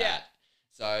something like that.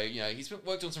 So, he's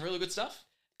worked on some really good stuff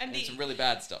and some really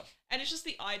bad stuff. And it's just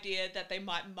the idea that they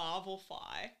might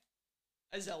Marvel-fy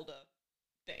a Zelda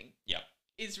thing. Yep.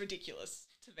 Is ridiculous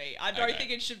to me. I don't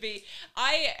think it should be.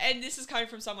 And this is coming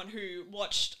from someone who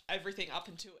watched everything up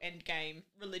until Endgame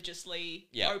religiously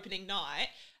opening night,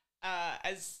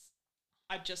 as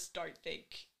I just don't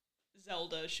think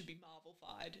Zelda should be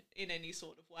Marvel-fied in any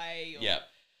sort of way. Or,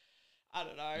 I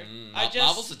don't know.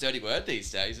 Marvel's a dirty word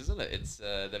these days, isn't it? It's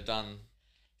they've done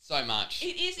so much.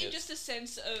 It is in just a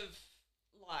sense of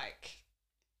like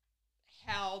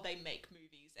how they make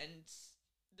movies and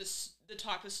the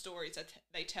type of stories that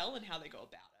they tell and how they go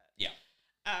about it. Yeah.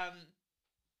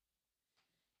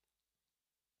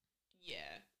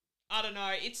 I don't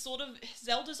know. It's sort of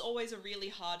Zelda's always a really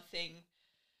hard thing.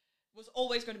 Was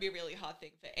always going to be a really hard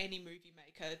thing for any movie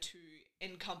maker to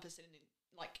encompass and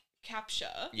like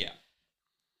capture. Yeah.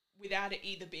 Without it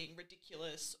either being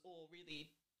ridiculous or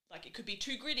really like it could be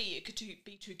too gritty, it could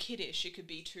be too kiddish, it could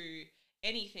be too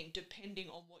anything depending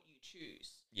on what you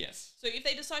choose. Yes. So if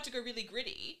they decide to go really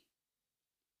gritty,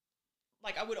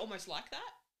 like I would almost like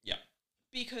that. Yeah.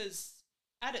 Because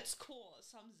at its core,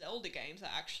 some Zelda games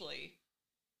are actually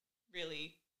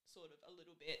really sort of a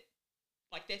little bit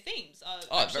like their themes are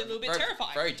actually a little bit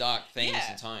terrifying. Very dark themes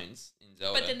and tones in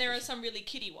Zelda. But then there are some really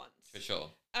kiddie ones. For sure.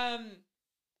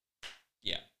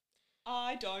 Yeah.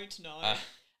 I don't know.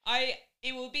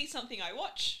 It will be something I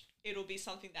watch. It'll be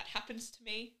something that happens to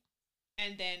me,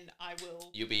 and then I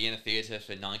will. You'll be in a theater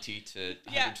for 90 to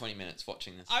 120 minutes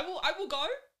watching this. I will go.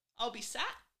 I'll be sat,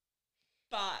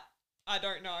 but I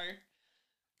don't know.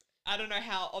 I don't know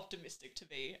how optimistic to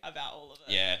be about all of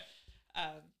it. Yeah.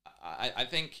 I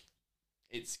think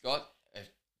it's got a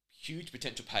huge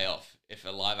potential payoff if a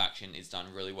live action is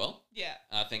done really well. Yeah.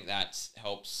 I think that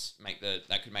helps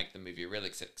that could make the movie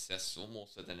really successful more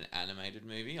so than an animated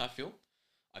movie, I feel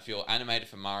animated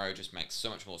for Mario just makes so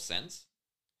much more sense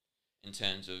in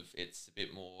terms of it's a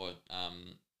bit more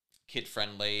kid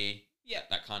friendly. Yeah.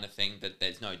 That kind of thing, that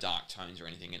there's no dark tones or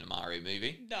anything in a Mario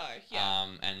movie. No, yeah.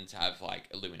 And to have like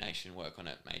illumination work on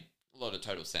it made a lot of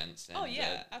total sense. And,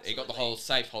 absolutely. It got the whole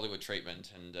safe Hollywood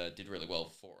treatment and did really well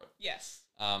for it. Yes.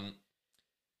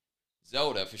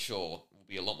 Zelda, for sure, will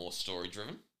be a lot more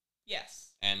story-driven. Yes.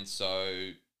 And so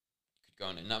you could go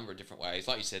in a number of different ways.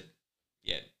 Like you said,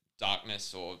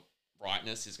 darkness or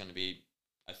brightness is going to be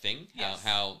a thing. Yes.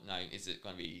 Is it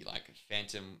going to be like a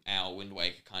Phantom Hour, Wind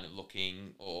Waker kind of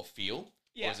looking or feel?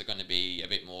 Yeah. Or is it going to be a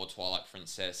bit more Twilight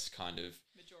Princess kind of...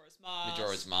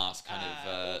 Majora's Mask kind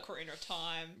of... Ocarina of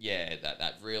Time. Yeah,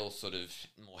 that real sort of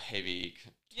more heavy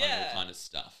kind of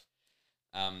stuff.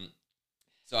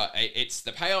 So it's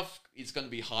the payoff is going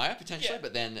to be higher potentially,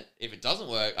 but then if it doesn't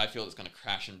work, I feel it's going to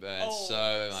crash and burn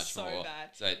so much more. So bad.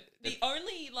 So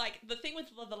the thing with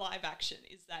the live action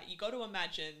is that you got to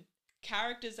imagine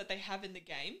characters that they have in the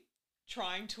game,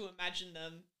 trying to imagine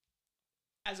them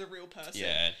as a real person.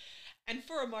 Yeah. And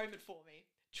for a moment for me,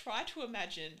 try to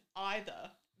imagine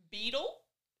either Beetle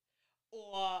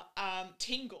or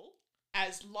Tingle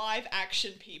as live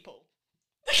action people.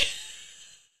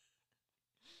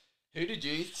 Who did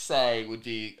you say would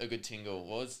be a good Tingle?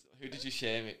 Who did you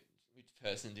share? Which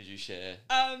person did you share?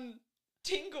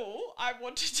 Tingle, I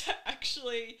wanted to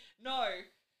actually... No.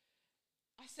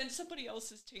 I sent somebody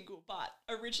else's Tingle, but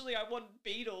originally I want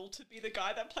Beetle to be the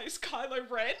guy that plays Kylo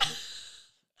Ren.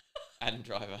 Adam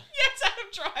Driver. Yes,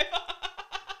 Adam Driver.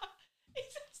 He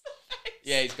says the face.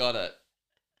 Yeah, he's got it.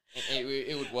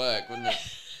 It would work, wouldn't it?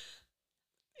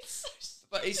 It's so stupid.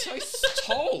 But he's so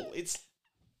tall. He's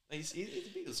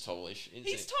Beetle's tallish.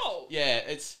 He's tall. Yeah,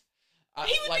 it's...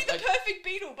 he would be the perfect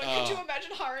Beetle, but could you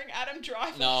imagine hiring Adam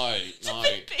Driver to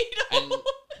be Beetle?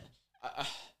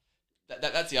 And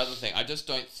that's the other thing. I just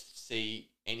don't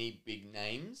see any big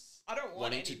names I don't want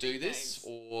wanting to do this.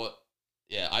 Names. Or...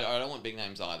 Yeah, I don't want big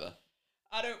names either.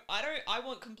 I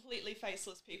want completely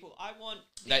faceless people. I want...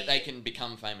 They can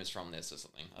become famous from this or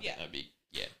something. I think that'd be...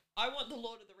 Yeah. I want the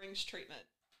Lord of the Rings treatment.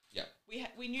 Yeah.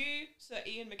 We knew Sir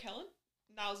Ian McKellen.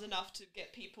 That was enough to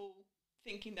get people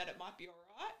thinking that it might be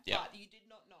alright. But you did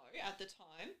not know at the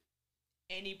time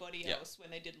anybody else when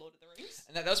they did Lord of the Rings.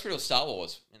 And that was pretty well Star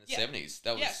Wars in the 70s.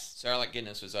 That was Sarah Alec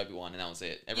Guinness was Obi-Wan and that was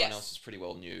it. Everyone else was pretty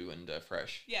well new and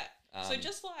fresh. Yeah. So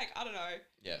just like, I don't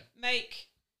know, make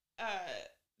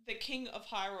the King of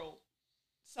Hyrule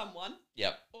someone.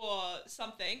 Yep. Or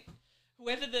something.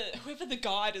 Whoever the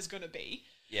guide is going to be.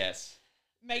 Yes.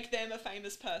 Make them a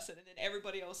famous person and then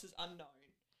everybody else is unknown.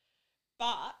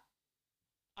 But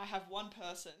I have one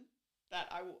person that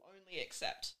I will only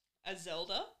accept as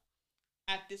Zelda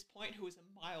at this point who is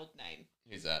a mild name.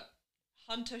 Who's that?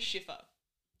 Hunter Schiffer.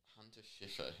 Hunter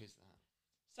Schiffer, who's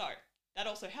that? So, that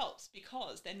also helps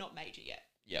because they're not major yet.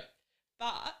 Yep.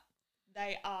 But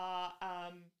they are,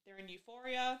 they're in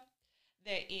Euphoria,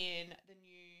 they're in the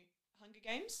new Hunger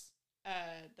Games,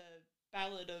 the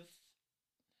Ballad of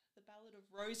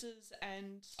Roses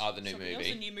and... Oh, the new movie. Else,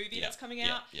 the new movie that's coming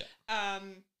out. Yeah.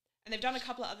 And they've done a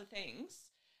couple of other things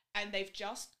and they've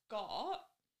just got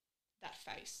that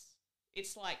face.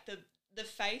 It's like the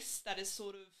face that is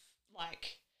sort of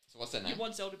like... So what's their name? You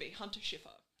want Zelda to be Hunter Schiffer.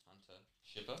 Hunter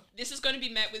Schiffer? This is going to be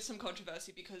met with some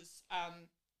controversy because...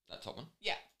 that top one?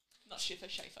 Yeah. Not Schiffer,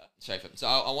 Schaefer. Schaefer. So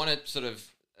I want to sort of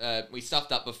we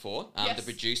stuffed up before. Yes. The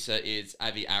producer is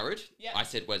Avi Arad. Yep. I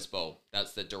said Wes Ball.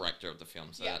 That's the director of the film.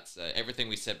 So that's everything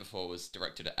we said before was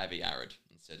directed at Avi Arad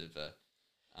instead of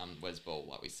Wes Ball,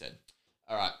 like we said.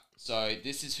 All right. So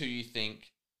this is who you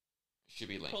think should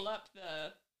be linked. Pull up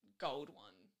the gold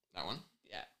one. That one?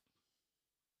 Yeah.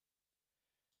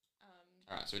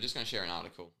 All right. So we're just going to share an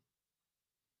article.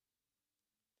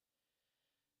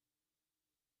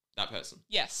 That person.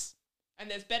 Yes. And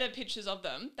there's better pictures of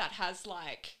them that has,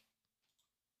 like,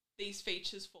 these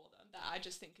features for them that I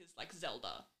just think is, like,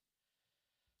 Zelda.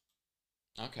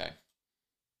 Okay.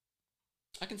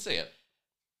 I can see it.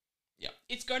 Yeah.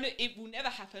 It will never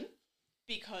happen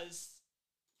because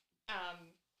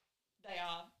they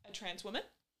are a trans woman.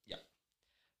 Yeah.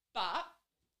 But,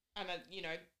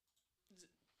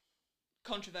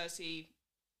 controversy,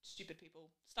 stupid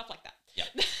people, stuff like that. Yeah.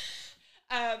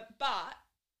 But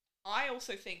I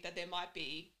also think that there might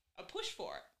be a push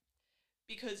for it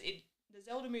because the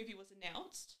Zelda movie was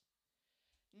announced.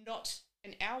 Not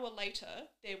an hour later,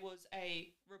 there was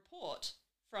a report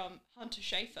from Hunter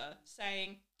Schafer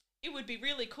saying it would be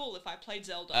really cool if I played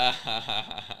Zelda.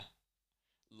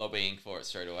 Lobbying for it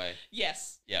straight away.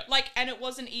 Yes. Yeah. And it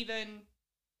wasn't even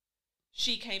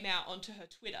she came out onto her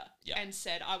Twitter and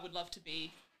said, I would love to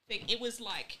be thing. It was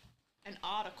like an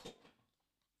article.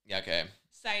 Yeah, okay.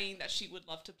 Saying that she would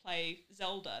love to play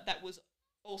Zelda. That was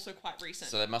also quite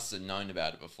recent. So they must have known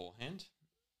about it beforehand.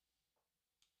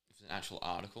 It's an actual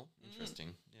article.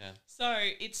 Interesting. Yeah. So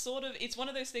it's one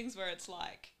of those things where it's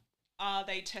like, are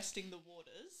they testing the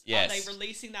waters? Yes. Are they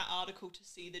releasing that article to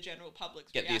see the general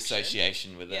public's reaction? The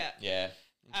association with it. Yeah.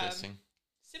 Interesting.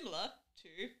 Similar to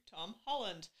Tom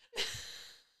Holland.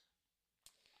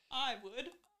 I would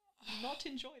not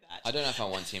enjoy that. I don't know if I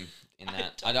want him in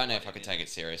that. I don't know if I could take it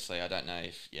seriously. I don't know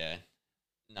if,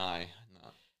 No.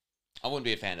 I wouldn't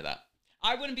be a fan of that.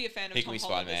 I wouldn't be a fan of Tom Holland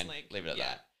Spider-Man. as Link. Leave it at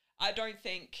that. I don't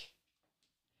think...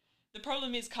 The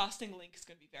problem is casting Link is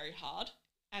going to be very hard,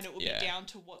 and it will be down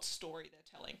to what story they're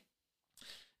telling.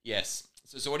 Yes.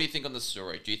 So what do you think on the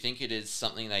story? Do you think it is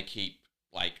something they keep,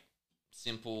 like,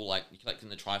 simple, like collecting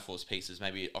the Triforce pieces,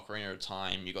 maybe Ocarina of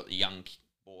Time, you got the young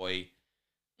boy,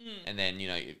 and then,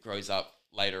 it grows up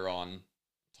later on,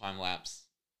 time-lapse,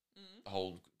 the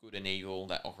whole good and evil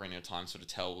that Ocarina of Time sort of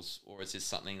tells, or is this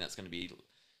something that's going to be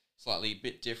slightly a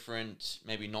bit different,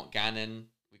 maybe not Ganon,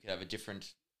 we could have a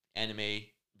different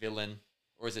enemy, villain,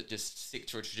 or is it just stick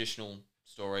to a traditional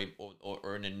story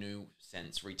or in a new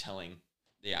sense, retelling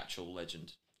the actual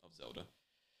Legend of Zelda?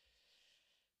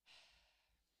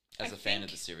 As a fan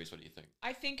of the series, what do you think?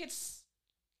 I think it's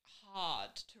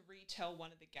hard to retell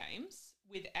one of the games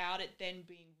without it then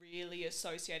being really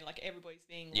associated, like everybody's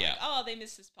being like, oh, they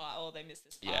missed this part, or they missed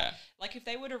this part. Yeah. Like if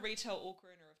they were to retell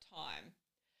Ocarina of Time,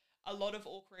 a lot of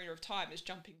Ocarina of Time is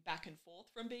jumping back and forth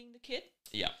from being the kid.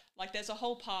 Yeah. Like there's a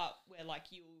whole part where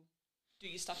like you do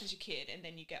your stuff as your kid and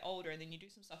then you get older and then you do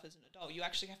some stuff as an adult. You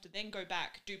actually have to then go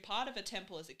back, do part of a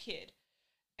temple as a kid,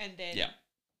 and then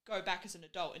go back as an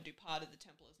adult and do part of the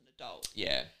temple as an adult.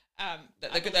 Yeah.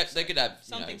 They could have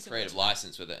creative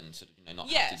license with it and sort of not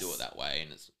have to do it that way,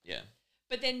 and it's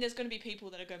But then there's going to be people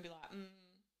that are going to be like,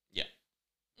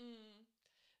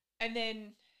 and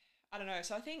then I don't know.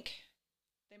 So I think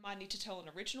they might need to tell an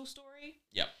original story.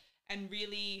 Yep. And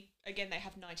really, again, they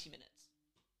have 90 minutes,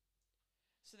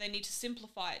 so they need to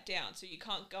simplify it down. So you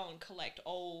can't go and collect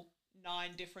all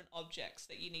 9 different objects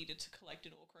that you needed to collect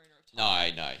in Ocarina of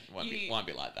Time. No, it won't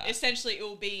be like that. Essentially, it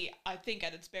will be, I think,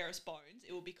 at its barest bones,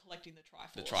 it will be collecting the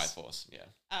Triforce. The Triforce,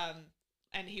 yeah.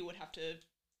 And he would have to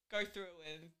go through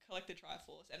and collect the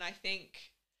Triforce, and I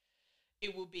think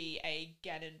it will be a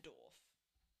Ganondorf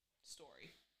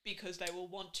story because they will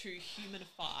want to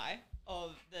humanify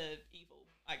of the evil,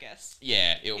 I guess.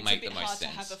 Yeah, it will make the most sense. It's a bit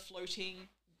hard to have a floating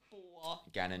boar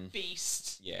Ganon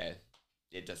beast. Yeah,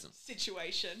 it doesn't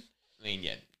situation. I mean,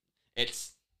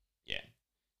 it's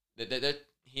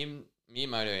him,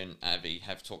 Miyamoto and Avi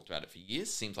have talked about it for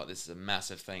years. Seems like this is a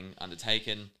massive thing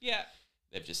undertaken. Yeah,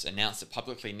 they've just announced it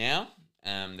publicly now.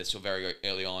 They're still very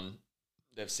early on.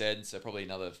 They've said so, probably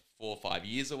another 4 or 5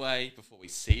 years away before we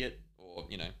see it, or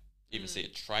even see a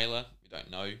trailer. We don't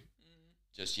know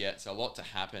just yet. So a lot to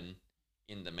happen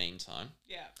in the meantime.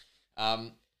 Yeah.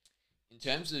 In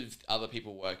terms of other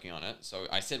people working on it, so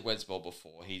I said Wes Ball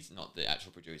before. He's not the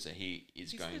actual producer.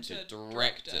 He's going to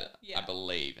direct it, I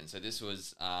believe. And so this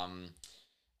was, I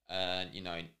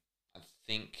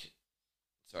think.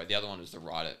 Sorry, the other one was the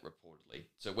writer, reportedly.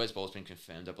 So Wes Ball's been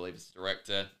confirmed, I believe, as the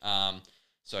director.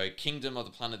 So Kingdom of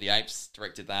the Planet of the Apes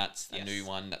directed that. A new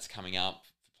one that's coming up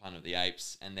for Planet of the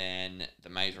Apes, and then the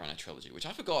Maze Runner trilogy, which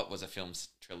I forgot was a film's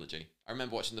trilogy. I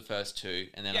remember watching the first two,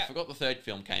 and then I forgot the third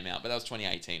film came out, but that was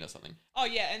 2018 or something. Oh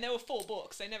yeah, and there were 4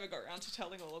 books. They never got around to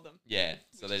telling all of them. Yeah,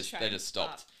 so they just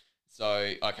stopped. So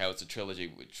okay, well, it's a trilogy,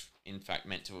 which in fact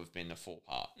meant to have been a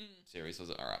 4-part series. Was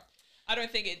it all right? I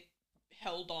don't think it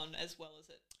held on as well as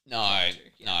it. No.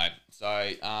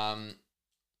 So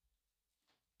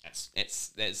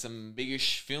there's some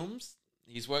biggish films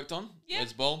he's worked on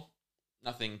as well.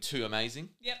 Nothing too amazing.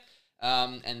 Yep.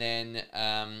 And then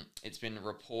it's been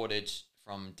reported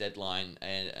from Deadline,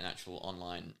 an actual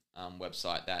online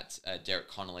website, that Derek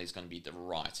Connolly is going to be the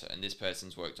writer, and this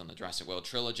person's worked on the Jurassic World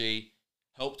trilogy,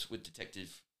 helped with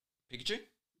Detective Pikachu,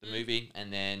 the movie,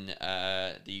 and then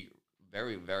the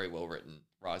very, very well written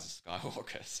Rise of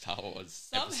Skywalker Star Wars.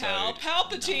 Somehow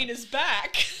Palpatine is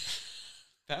back.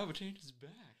 Palpatine is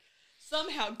back.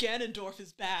 Somehow Ganondorf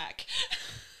is back.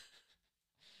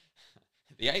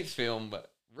 The 8th film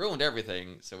ruined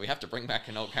everything, so we have to bring back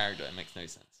an old character. It makes no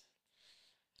sense.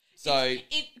 So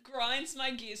it grinds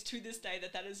my gears to this day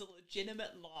that is a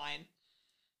legitimate line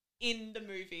in the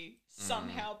movie.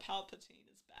 Somehow Palpatine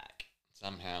is back.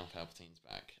 Somehow Palpatine's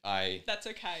back. That's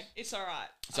okay. It's all right.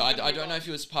 So I don't know if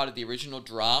it was part of the original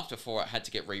draft before it had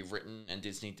to get rewritten, and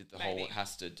Disney did the whole it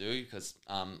has to do, because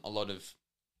a lot of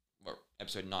what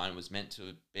Episode 9 was meant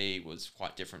to be was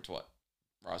quite different to what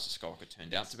Rise of Skywalker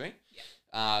turned out to be. Yeah.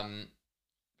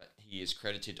 But he is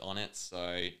credited on it,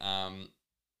 so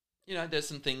there's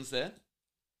some things there.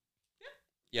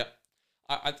 Yeah.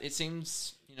 Yep. It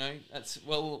seems that's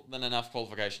well than enough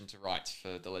qualification to write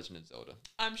for The Legend of Zelda.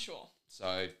 I'm sure.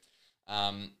 So,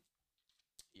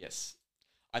 yes,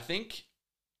 I think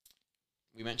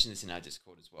we mentioned this in our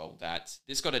Discord as well, that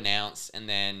this got announced, and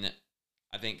then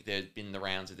I think there's been the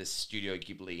rounds of this Studio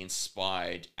Ghibli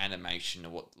inspired animation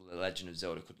of what The Legend of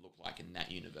Zelda could look like in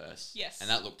that universe. Yes. And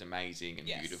that looked amazing and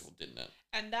beautiful, didn't it?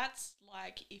 And that's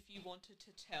like if you wanted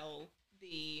to tell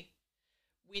the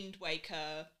Wind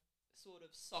Waker sort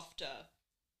of softer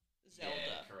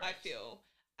Zelda, I feel.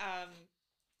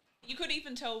 You could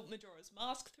even tell Majora's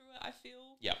Mask through it, I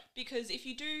feel. Yeah. Because if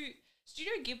you do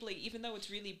Studio Ghibli, even though it's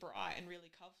really bright and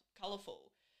really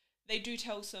colourful, they do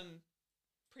tell some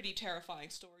pretty terrifying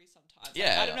stories sometimes.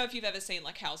 I don't know if you've ever seen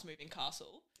like Howl's Moving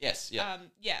Castle. Yes, yeah.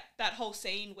 That whole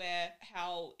scene where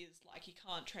Howl is like he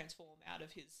can't transform out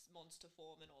of his monster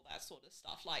form and all that sort of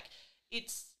stuff. Like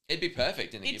it'd be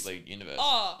perfect in the Ghibli universe.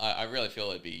 I really feel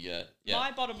it'd be yeah.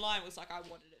 My bottom line was like I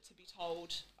wanted it to be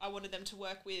told. I wanted them to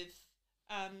work with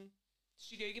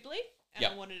Studio Ghibli, and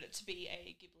I wanted it to be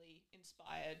a Ghibli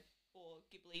inspired or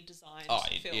Ghibli designed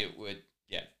film. It would,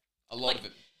 a lot of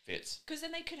it fits. Because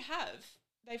then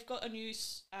they've got a new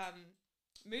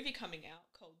movie coming out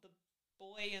called The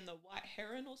Boy and the White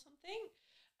Heron or something,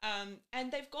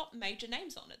 and they've got major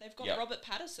names on it. They've got Robert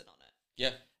Pattinson on it.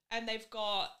 Yeah. And they've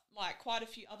got like quite a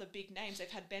few other big names. They've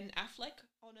had Ben Affleck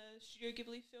on a Studio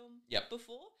Ghibli film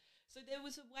before. So there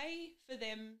was a way for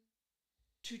them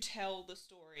to tell the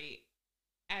story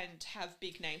and have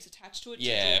big names attached to it.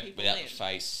 Yeah, to draw people without in. the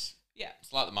face. Yeah.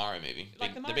 It's like the Mario movie.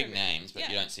 Like the Mario big movie. names, but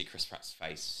you don't see Chris Pratt's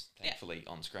face, thankfully,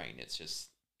 on screen. It's just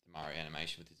the Mario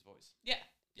animation with his voice. Yeah.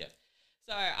 Yeah.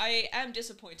 So I am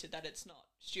disappointed that it's not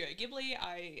Studio Ghibli.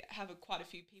 I have quite a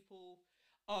few people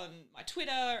on my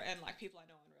Twitter and like people I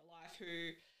know in real life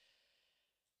who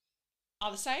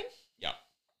are the same. Yeah.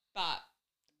 But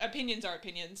opinions are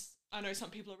opinions. I know some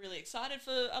people are really excited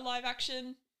for a live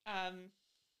action.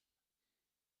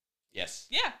 Yes.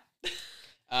 Yeah.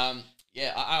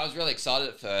 I was really excited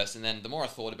at first, and then the more I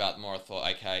thought about it, the more I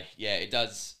thought, okay,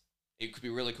 it could be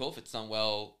really cool if it's done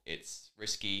well. It's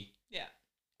risky. Yeah.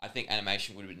 I think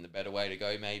animation would have been the better way to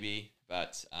go, maybe,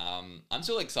 but I'm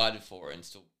still excited for it and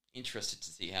still interested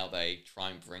to see how they try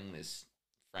and bring this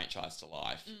franchise to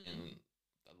life in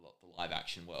the live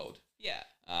action world. Yeah.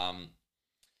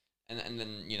 And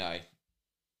then,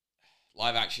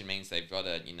 live action means they've got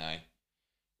to,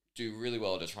 do really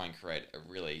well to try and create a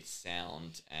really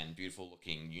sound and beautiful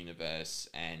looking universe,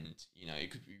 and the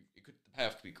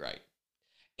payoff could be great.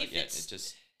 But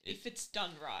if it's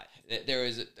done right, there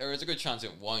is a good chance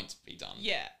it won't be done.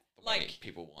 Yeah, the way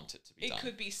people want it to be done. It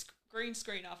could be green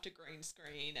screen after green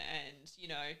screen, and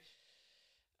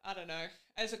I don't know.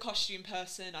 As a costume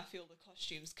person, I feel the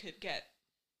costumes could get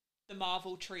the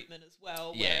Marvel treatment as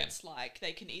well, where it's like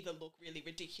they can either look really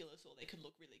ridiculous or they can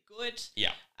look really good.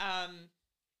 Yeah.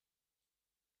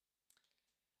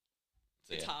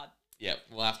 It's hard. Yeah,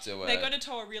 we'll have to... They're going to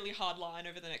toe a really hard line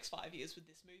over the next 5 years with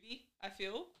this movie, I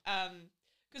feel.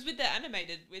 Because with the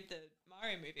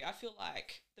Mario movie, I feel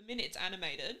like the minute it's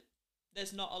animated,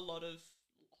 there's not a lot of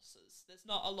losses. There's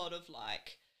not a lot of,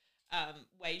 like,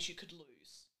 ways you could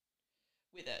lose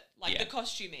with it, like the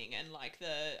costuming and like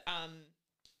the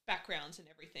backgrounds and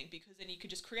everything, because then you could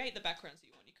just create the backgrounds that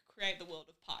you want. You could create the world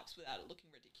of pipes without it looking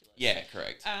ridiculous. Yeah,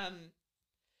 correct.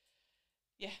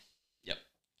 Yeah. Yep.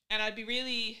 And I'd be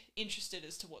really interested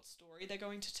as to what story they're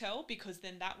going to tell, because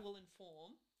then that will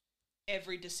inform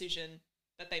every decision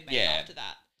that they make after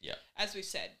that. Yeah. As we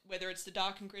said, whether it's the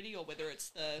dark and gritty or whether it's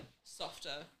the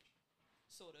softer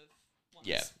sort of ones.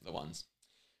 Yeah, the ones.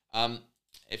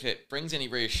 If it brings any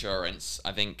reassurance,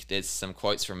 I think there's some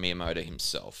quotes from Miyamoto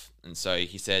himself. And so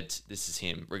he said, this is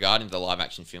him, regarding the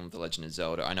live-action film The Legend of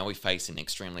Zelda, I know we face an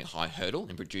extremely high hurdle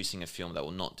in producing a film that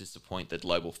will not disappoint the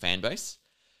global fan base.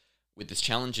 With this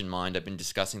challenge in mind, I've been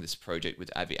discussing this project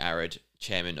with Avi Arad,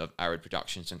 chairman of Arad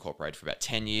Productions Incorporated, for about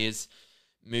 10 years.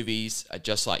 Movies are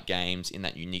just like games in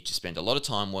that you need to spend a lot of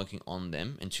time working on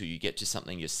them until you get to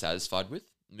something you're satisfied with.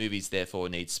 Movies, therefore,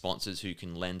 need sponsors who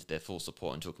can lend their full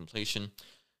support until completion.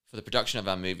 For the production of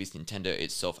our movies, Nintendo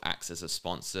itself acts as a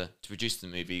sponsor. To produce the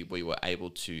movie, we were able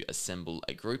to assemble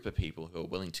a group of people who are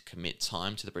willing to commit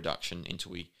time to the production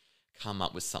until we come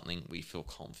up with something we feel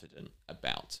confident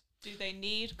about. Do they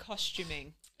need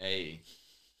costuming? Hey,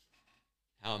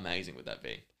 how amazing would that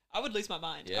be? I would lose my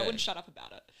mind. Yeah. I wouldn't shut up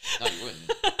about it. No, you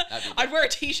wouldn't. I'd wear a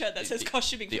T-shirt that says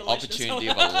costuming for the the Legend of opportunity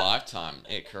of Zelda. a lifetime.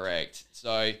 Yeah, correct.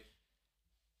 So,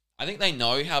 I think they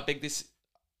know how big this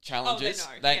challenge is.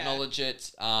 Know, they acknowledge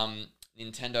it.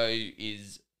 Nintendo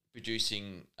is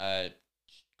producing,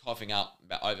 coughing up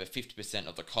about over 50%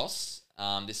 of the costs.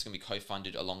 This is going to be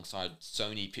co-funded alongside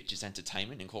Sony Pictures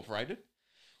Entertainment Incorporated,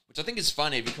 which I think is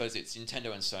funny because it's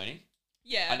Nintendo and Sony.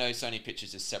 Yeah. I know Sony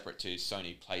Pictures is separate to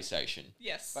Sony PlayStation.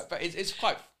 Yes. But it's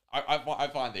quite... I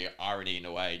find the irony in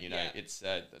a way, it's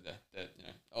the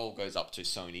all goes up to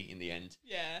Sony in the end.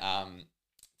 Yeah.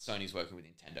 Sony's working with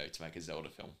Nintendo to make a Zelda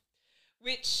film.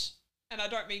 Which, and I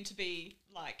don't mean to be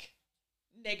like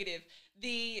negative,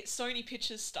 the Sony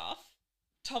Pictures stuff,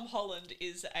 Tom Holland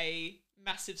is a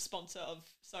massive sponsor of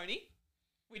Sony,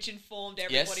 which informed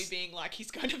everybody being like,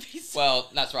 he's going to be... Well,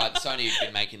 that's right. Sony have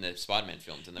been making the Spider-Man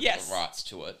films and they've got the rights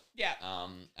to it. Yeah.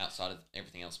 Outside of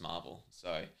everything else Marvel.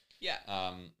 So... Yeah.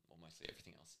 Well, mostly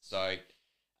everything else. So...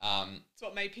 it's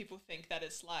what made people think that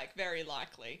it's like very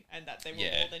likely and that they were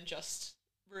more than just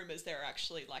rumours. They're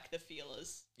actually like the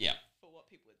feelers for what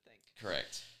people would think.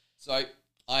 Correct. So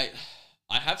I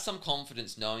have some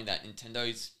confidence knowing that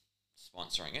Nintendo's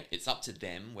sponsoring it. It's up to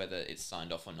them whether it's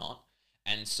signed off or not.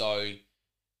 And so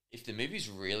if the movie's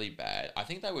really bad, I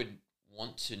think they would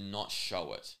want to not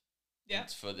show it. Yeah.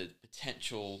 For the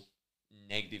potential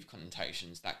negative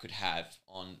connotations that could have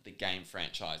on the game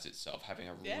franchise itself, having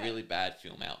a really bad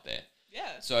film out there.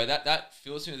 Yeah. So that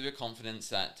fills me with a bit of confidence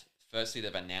that firstly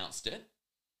they've announced it.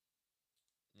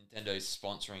 Nintendo's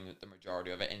sponsoring the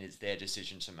majority of it and it's their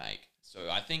decision to make. So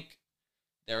I think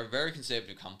they're a very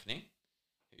conservative company.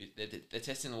 They're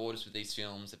testing the waters with these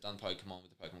films. They've done Pokemon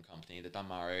with the Pokemon Company. They've done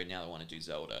Mario. Now they want to do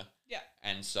Zelda. Yeah.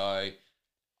 And so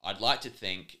I'd like to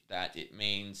think that it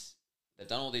means they've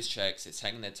done all these checks. It's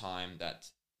taking their time. That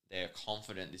they're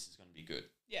confident this is going to be good.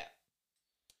 Yeah.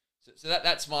 So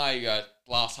that's my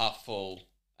glass half full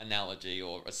analogy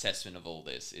or assessment of all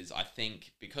this. Is I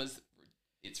think because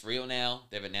it's real now,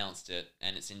 they've announced it,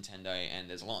 and it's Nintendo, and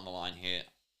there's a lot on the line here.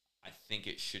 I think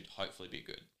it should hopefully be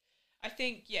good. I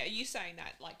think, you saying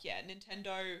that,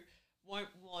 Nintendo won't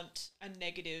want a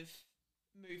negative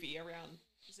movie around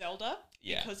Zelda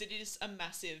because it is a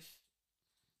massive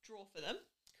draw for them.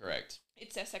 Correct.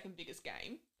 It's their second biggest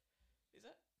game, is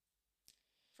it?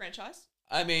 Franchise?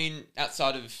 I mean,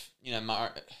 outside of,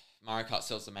 Mario Kart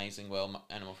sells amazing well,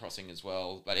 Animal Crossing as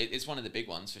well, but it's one of the big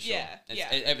ones for sure.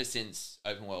 Ever since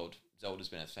open world Zelda's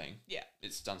been a thing. Yeah.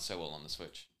 It's done so well on the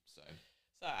Switch. So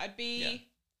I'd be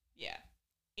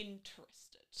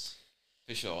interested.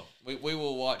 For sure. We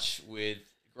will watch with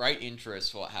great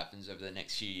interest what happens over the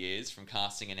next few years, from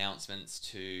casting announcements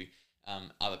to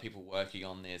other people working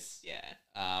on this. Yeah.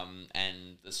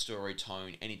 And the story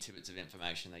tone, any tidbits of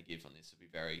information they give on this will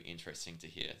be very interesting to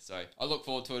hear. So I look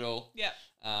forward to it all. Yeah.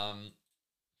 I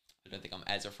don't think I'm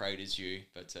as afraid as you,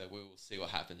 but we will see what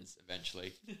happens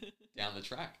eventually down the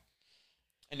track.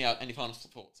 Any final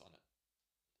thoughts on it?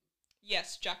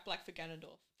 Yes, Jack Black for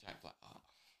Ganondorf. Jack Black. Oh.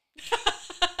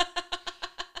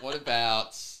 What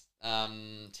about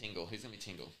Tingle? Who's going to be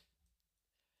Tingle?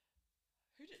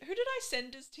 Who did I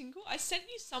send as Tingle? I sent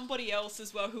you somebody else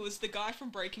as well who was the guy from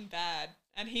Breaking Bad,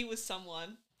 and he was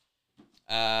someone.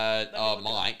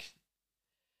 Mike.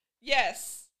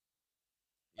 Yes.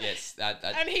 Yes, that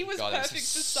and he was perfect for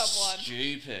someone.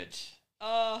 Stupid.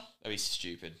 That was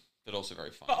stupid, but also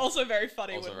very funny. But also very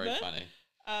funny, also wouldn't very it?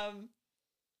 funny.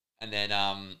 And then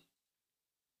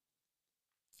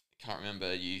can't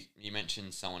remember. You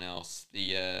mentioned someone else.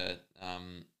 The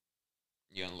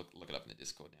you're gonna look it up in the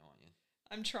Discord now, aren't you?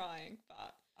 I'm trying,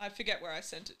 but I forget where I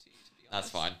sent it to you. To be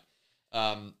honest, That's fine.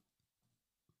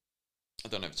 I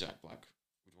don't know if Jack Black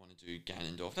would want to do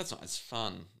Ganondorf. That's not as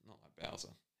fun. Not like Bowser.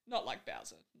 Not like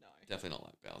Bowser. No. Definitely not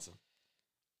like Bowser.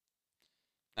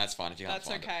 That's fine if you can't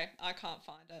find it. That's okay. I can't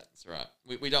find it. That's all right.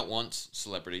 We don't want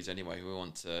celebrities anyway. We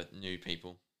want new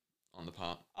people on the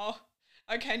part. Oh,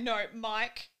 okay. No,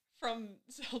 Mike from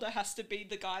Zelda has to be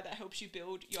the guy that helps you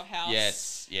build your house.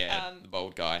 Yes, yeah, the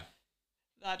bald guy.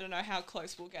 I don't know how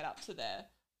close we'll get up to there,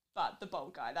 but the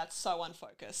bald guy, that's so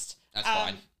unfocused. That's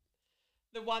fine.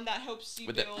 The one that helps you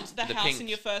With build the pink house in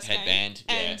your first headband,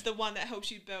 game, and the one that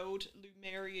helps you build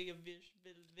Lumeria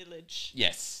Village.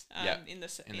 Yes, in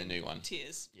the new one.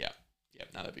 Tears. Yeah,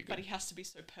 no, that'd be good. But he has to be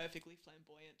so perfectly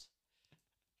flamboyant.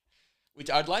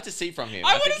 Which I'd like to see from him.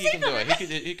 I think he can do him.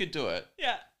 it. He could do it.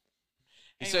 Yeah.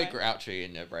 He's Anyway. so grouchy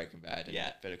in Breaking Bad and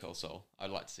Yeah. Better Call Saul. I'd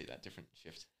like to see that different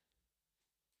shift.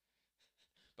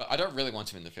 But I don't really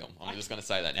want him in the film. I'm just going to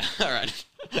say that now. All right.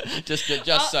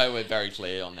 just so we're very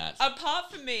clear on that.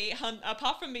 Apart from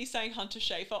me saying Hunter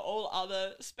Schafer, all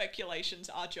other speculations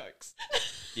are jokes.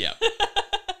 Yeah.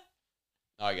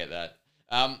 I get that.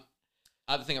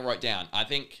 Other thing I wrote down, I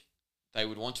think they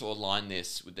would want to align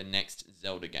this with the next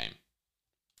Zelda game.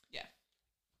 Yeah.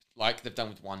 Like they've done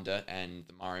with Wonder and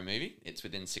the Mario movie. It's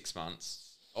within 6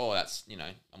 months. Oh, that's,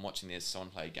 I'm watching this,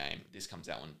 someone play a game. This comes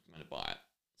out when I'm going to buy it.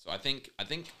 So I think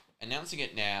announcing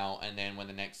it now and then when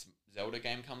the next Zelda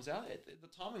game comes out, the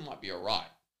timing might be all right.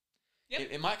 Yep.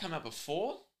 It might come out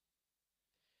before,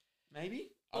 maybe.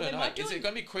 Well, I don't know. might do Is it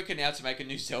going to be quicker now to make a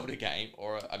new Zelda game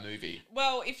or a movie?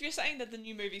 Well, if you're saying that the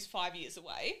new movie's 5 years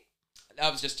away.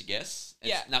 That was just a guess. It's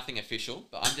Yeah. nothing official,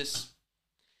 but I'm just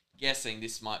guessing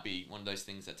this might be one of those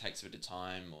things that takes a bit of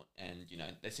time and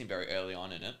they seem very early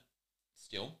on in it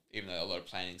still, even though a lot of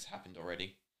planning's happened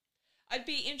already. I'd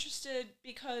be interested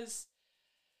because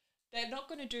they're not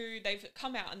going to they've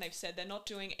come out and they've said they're not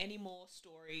doing any more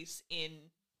stories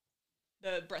in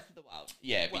the Breath of the Wild.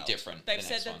 Yeah, it'd world. be different. They've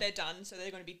said that they're done, so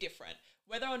they're going to be different.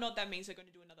 Whether or not that means they're going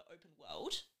to do another open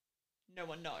world, no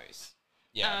one knows.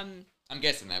 Yeah, I'm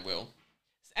guessing they will.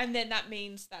 And then that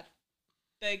means that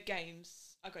the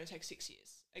games are going to take 6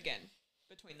 years again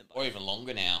between them both. Or even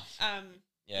longer now.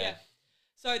 Yeah.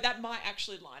 So that might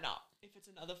actually line up if it's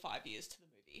another 5 years to the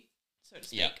movie, so to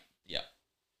speak. Yeah.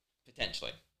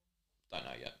 Potentially. Don't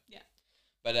know yet. Yeah.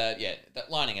 But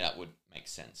that lining it up would make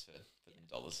sense for them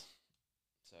dollars.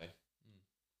 So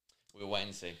we'll wait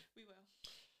and see. We will.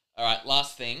 All right,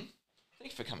 last thing.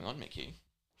 Thanks for coming on, Mickey.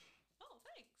 Oh,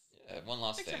 thanks. Yeah, one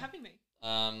last Thanks thing. for having me.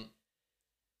 I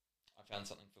found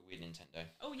something for Weird Nintendo.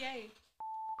 Oh, yay.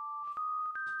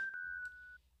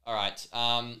 All right.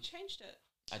 You changed it.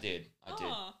 I did.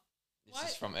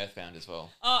 This is from Earthbound as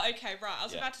well. Oh, okay, right. I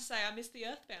was about to say I missed the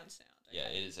Earthbound sound. Okay. Yeah,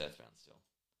 it is Earthbound still,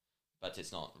 but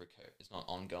it's not It's not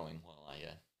ongoing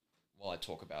while I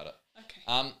talk about it. Okay.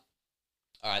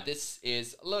 All right. This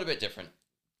is a little bit different,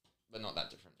 but not that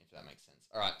different, if that makes sense.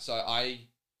 All right. So I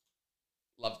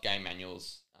love game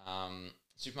manuals.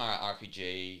 Super Mario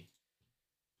RPG.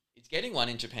 It's getting one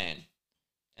in Japan,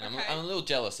 and Okay. I'm a little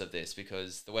jealous of this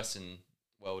because the Western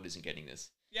world isn't getting this.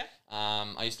 Yeah.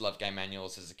 I used to love game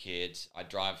manuals as a kid. I'd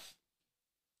drive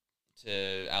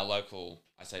to our local,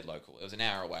 I say local, it was an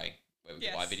hour away where we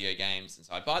could buy video games. And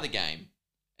so I'd buy the game,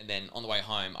 and then on the way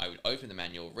home, I would open the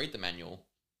manual, read the manual,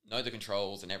 know the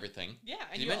controls and everything. Yeah,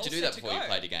 and you you're meant to all do that set to before you go.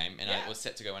 played a game, and Yeah. I was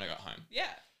set to go when I got home.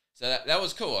 Yeah. So that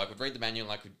was cool. I could read the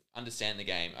manual, I could understand the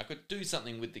game. I could do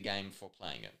something with the game before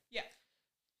playing it. Yeah.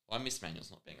 Well, I miss manuals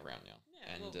not being around now.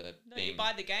 Yeah. And Well, no, you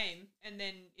buy the game, and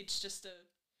then it's just a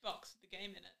box with the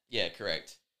game in it. Yeah,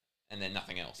 correct. And then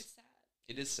nothing else. It's sad.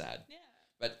 It is sad. Yeah.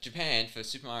 But Japan, for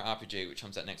Super Mario RPG, which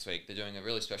comes out next week, they're doing a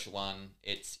really special one.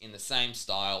 It's in the same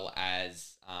style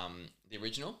as the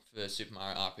original for Super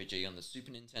Mario RPG on the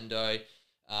Super Nintendo.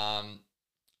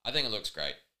 I think it looks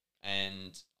great.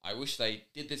 And I wish they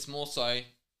did this more so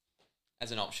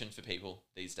as an option for people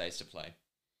these days to play.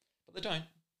 But they don't.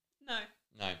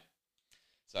 No.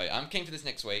 So I'm keen for this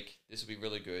next week. This will be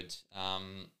really good.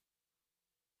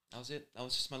 That was it. That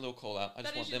was just my little call out. I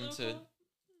just want them to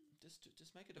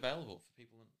just make it available for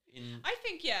people in I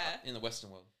think in the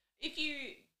Western world. If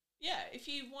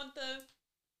you want the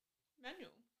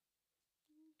manual,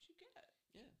 you should get it.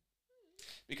 Yeah.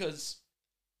 Because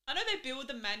I know they build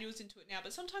the manuals into it now,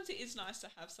 but sometimes it is nice to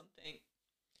have something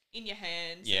in your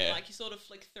hands. Yeah. And, like, you sort of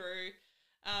flick through.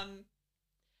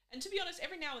 And to be honest,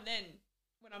 every now and then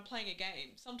when I'm playing a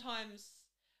game, sometimes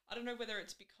I don't know whether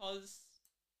it's because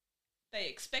they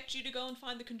expect you to go and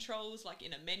find the controls like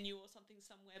in a menu or something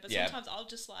somewhere. But Yeah. sometimes I'll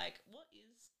just like, what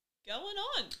is going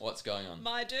on? What's going on?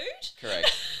 My dude?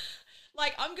 Correct.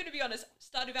 Like, I'm going to be honest,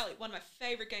 Stardew Valley, one of my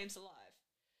favourite games alive,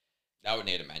 That would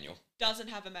need a manual. doesn't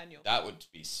have a manual. That would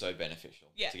be so beneficial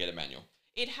to get a manual.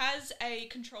 It has a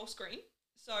control screen.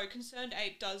 So Concerned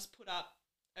 8 does put up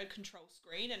a control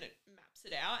screen and it maps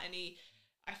it out. And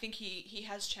I think he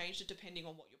has changed it depending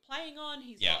on what you're playing on.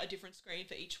 He's got a different screen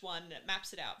for each one and it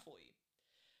maps it out for you.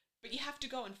 But you have to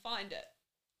go and find it.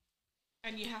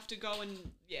 And you have to go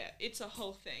and, it's a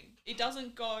whole thing. It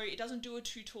doesn't do a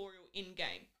tutorial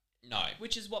in-game. No.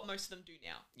 Which is what most of them do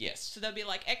now. Yes. So they'll be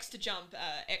like X to jump,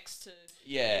 X to,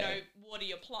 water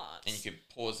your plants. And you could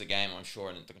pause the game, I'm sure,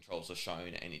 and the controls are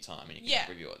shown at any time, and you can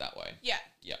review it that way. Yeah.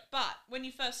 Yeah. But when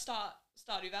you first start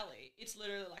Stardew Valley, it's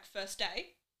literally like first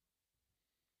day.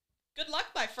 Good luck,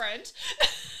 my friend.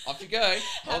 Off you go.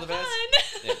 All the best.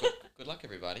 Fun. Yeah, good luck,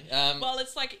 everybody. Well,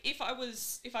 it's like if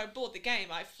I bought the game,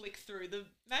 I flick through the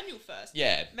manual first.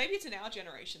 Yeah. Maybe it's an our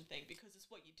generation thing because it's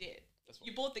what you did.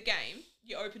 You bought the game,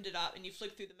 you opened it up, and you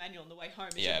flicked through the manual on the way home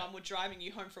as your mum were driving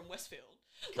you home from Westfield.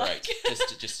 Correct.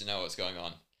 just to know what's going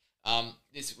on.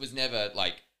 This was never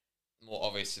more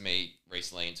obvious to me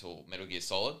recently until Metal Gear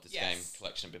Solid. This game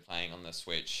collection I've been playing on the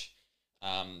Switch.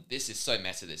 This is so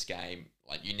messy, this game.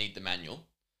 Like, you need the manual.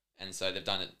 And so they've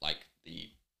done it like the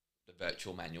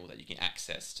virtual manual that you can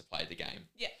access to play the game.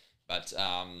 Yeah. But,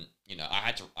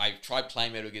 I tried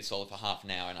playing Metal Gear Solid for half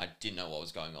an hour and I didn't know what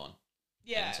was going on.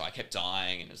 Yeah. And so I kept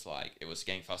dying and it was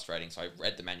getting frustrating. So I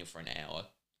read the manual for an hour.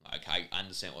 Okay, I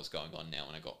understand what's going on now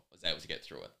and I was able to get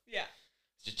through it. Yeah.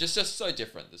 It's just so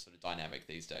different, the sort of dynamic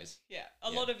these days. Yeah.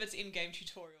 A lot of it's in-game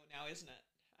tutorial now, isn't it?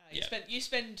 You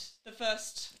spend the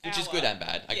first Which hour. is good and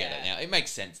bad. I get it now. It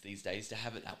makes sense these days to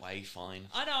have it that way, fine.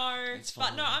 I know. It's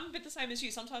fine. But no, I'm a bit the same as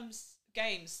you. Sometimes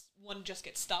games, one just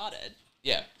gets started.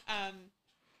 Yeah.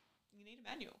 You need a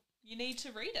manual. You need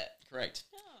to read it. Correct.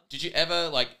 Oh. Did you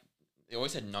ever, they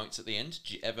always had notes at the end.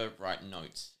 Did you ever write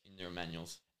notes in your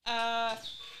manuals?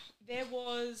 There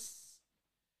was...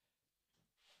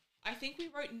 I think we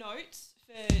wrote notes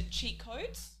for cheat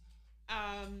codes.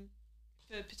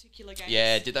 For particular games.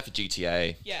 Yeah, did that for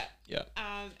GTA. Yeah. Yeah.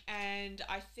 And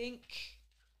I think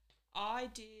I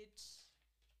did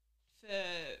for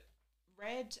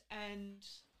red and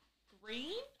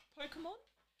green Pokemon.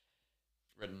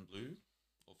 Red and blue?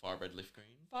 Or fire red, leaf green?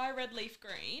 Fire red, leaf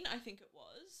green, I think it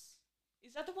was.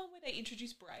 Is that the one where they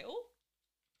introduced Braille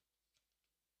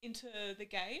into the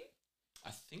game?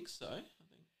 I think so.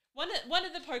 One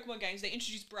of the Pokemon games, they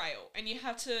introduced Braille, and you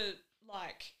had to,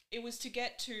 it was to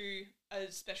get to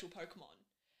a special Pokemon,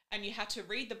 and you had to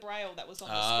read the Braille that was on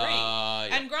the screen.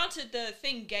 Yeah. And granted, the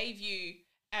thing gave you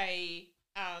a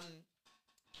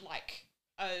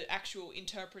actual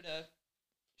interpreter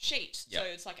sheet. Yep. So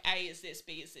it's like A is this,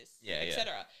 B is this, Yeah,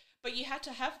 etc. But you had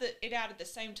to have it out at the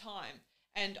same time,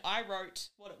 and I wrote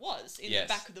what it was in the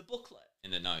back of the booklet.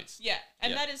 In the notes. Yeah,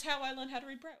 and that is how I learned how to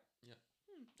read Braille. Yeah.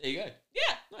 There you go.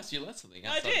 Yeah. Nice, you learned something.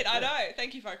 I did, I know.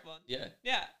 Thank you, Pokemon. Yeah.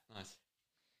 Yeah. Nice.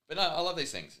 But no, I love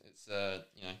these things. It's,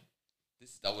 this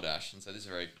is Double Dash, and so this is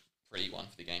a very pretty one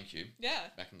for the GameCube. Yeah.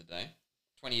 Back in the day.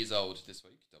 20 years old this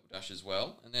week, Double Dash as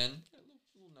well. And then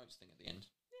a little notes thing at the end.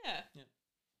 Yeah. Yeah.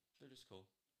 They're just cool.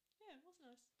 Yeah, it was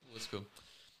nice. It was cool.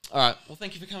 All right. Well,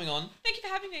 thank you for coming on. Thank you for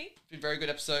having me. It's been a very good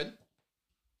episode.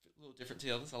 A little different to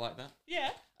the others. I like that. Yeah.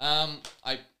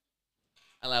 I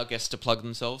allow guests to plug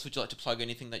themselves. Would you like to plug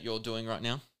anything that you're doing right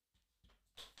now?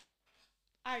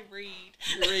 I read.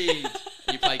 You read.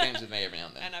 You play games with me every now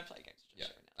and then. And I play games with Josh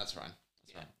every now. That's right.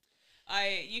 That's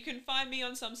right. You can find me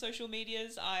on some social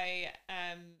medias. I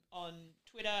am on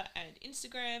Twitter and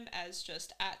Instagram as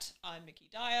just I'm Mickey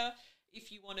Dyer.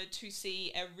 If you wanted to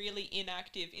see a really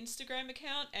inactive Instagram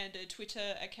account and a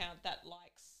Twitter account that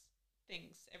likes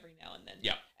things every now and then.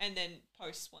 Yeah. And then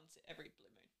posts once every blue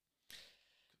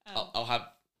moon. I'll have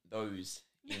those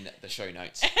in the show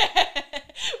notes.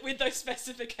 With those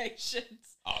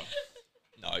specifications. Oh,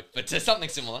 no, but something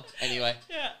similar anyway.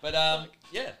 Yeah. But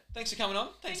thanks for coming on.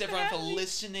 Thanks everyone for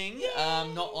listening.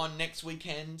 Not on next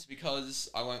weekend because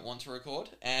I won't want to record,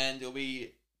 and it'll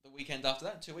be the weekend after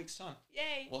that, 2 weeks' time.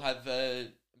 Yay. We'll have a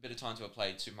bit of time to have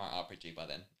played Super Mario RPG by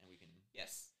then, and we can a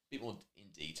bit more in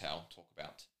detail talk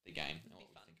about the game and what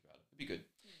we think about it. It'd be good.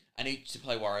 I need to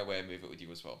play WarioWare Move It with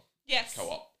you as well. Yes.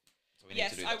 Co-op. So we need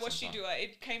to do that I watched sometime. you do it.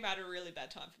 It came out at a really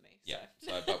bad time for me. So.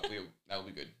 Yeah, but that will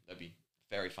be good. That'll be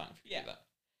very fun if you do that.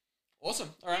 Awesome.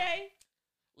 All right. Yay.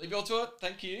 Leave you all to it.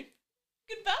 Thank you.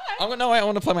 Goodbye. I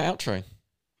want to play my outro.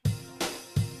 Do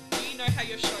you know how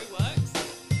your show works?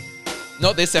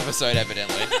 Not this episode,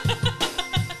 evidently.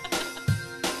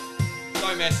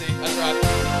 So messy. That's right.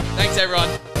 Thanks, everyone.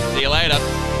 See you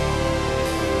later.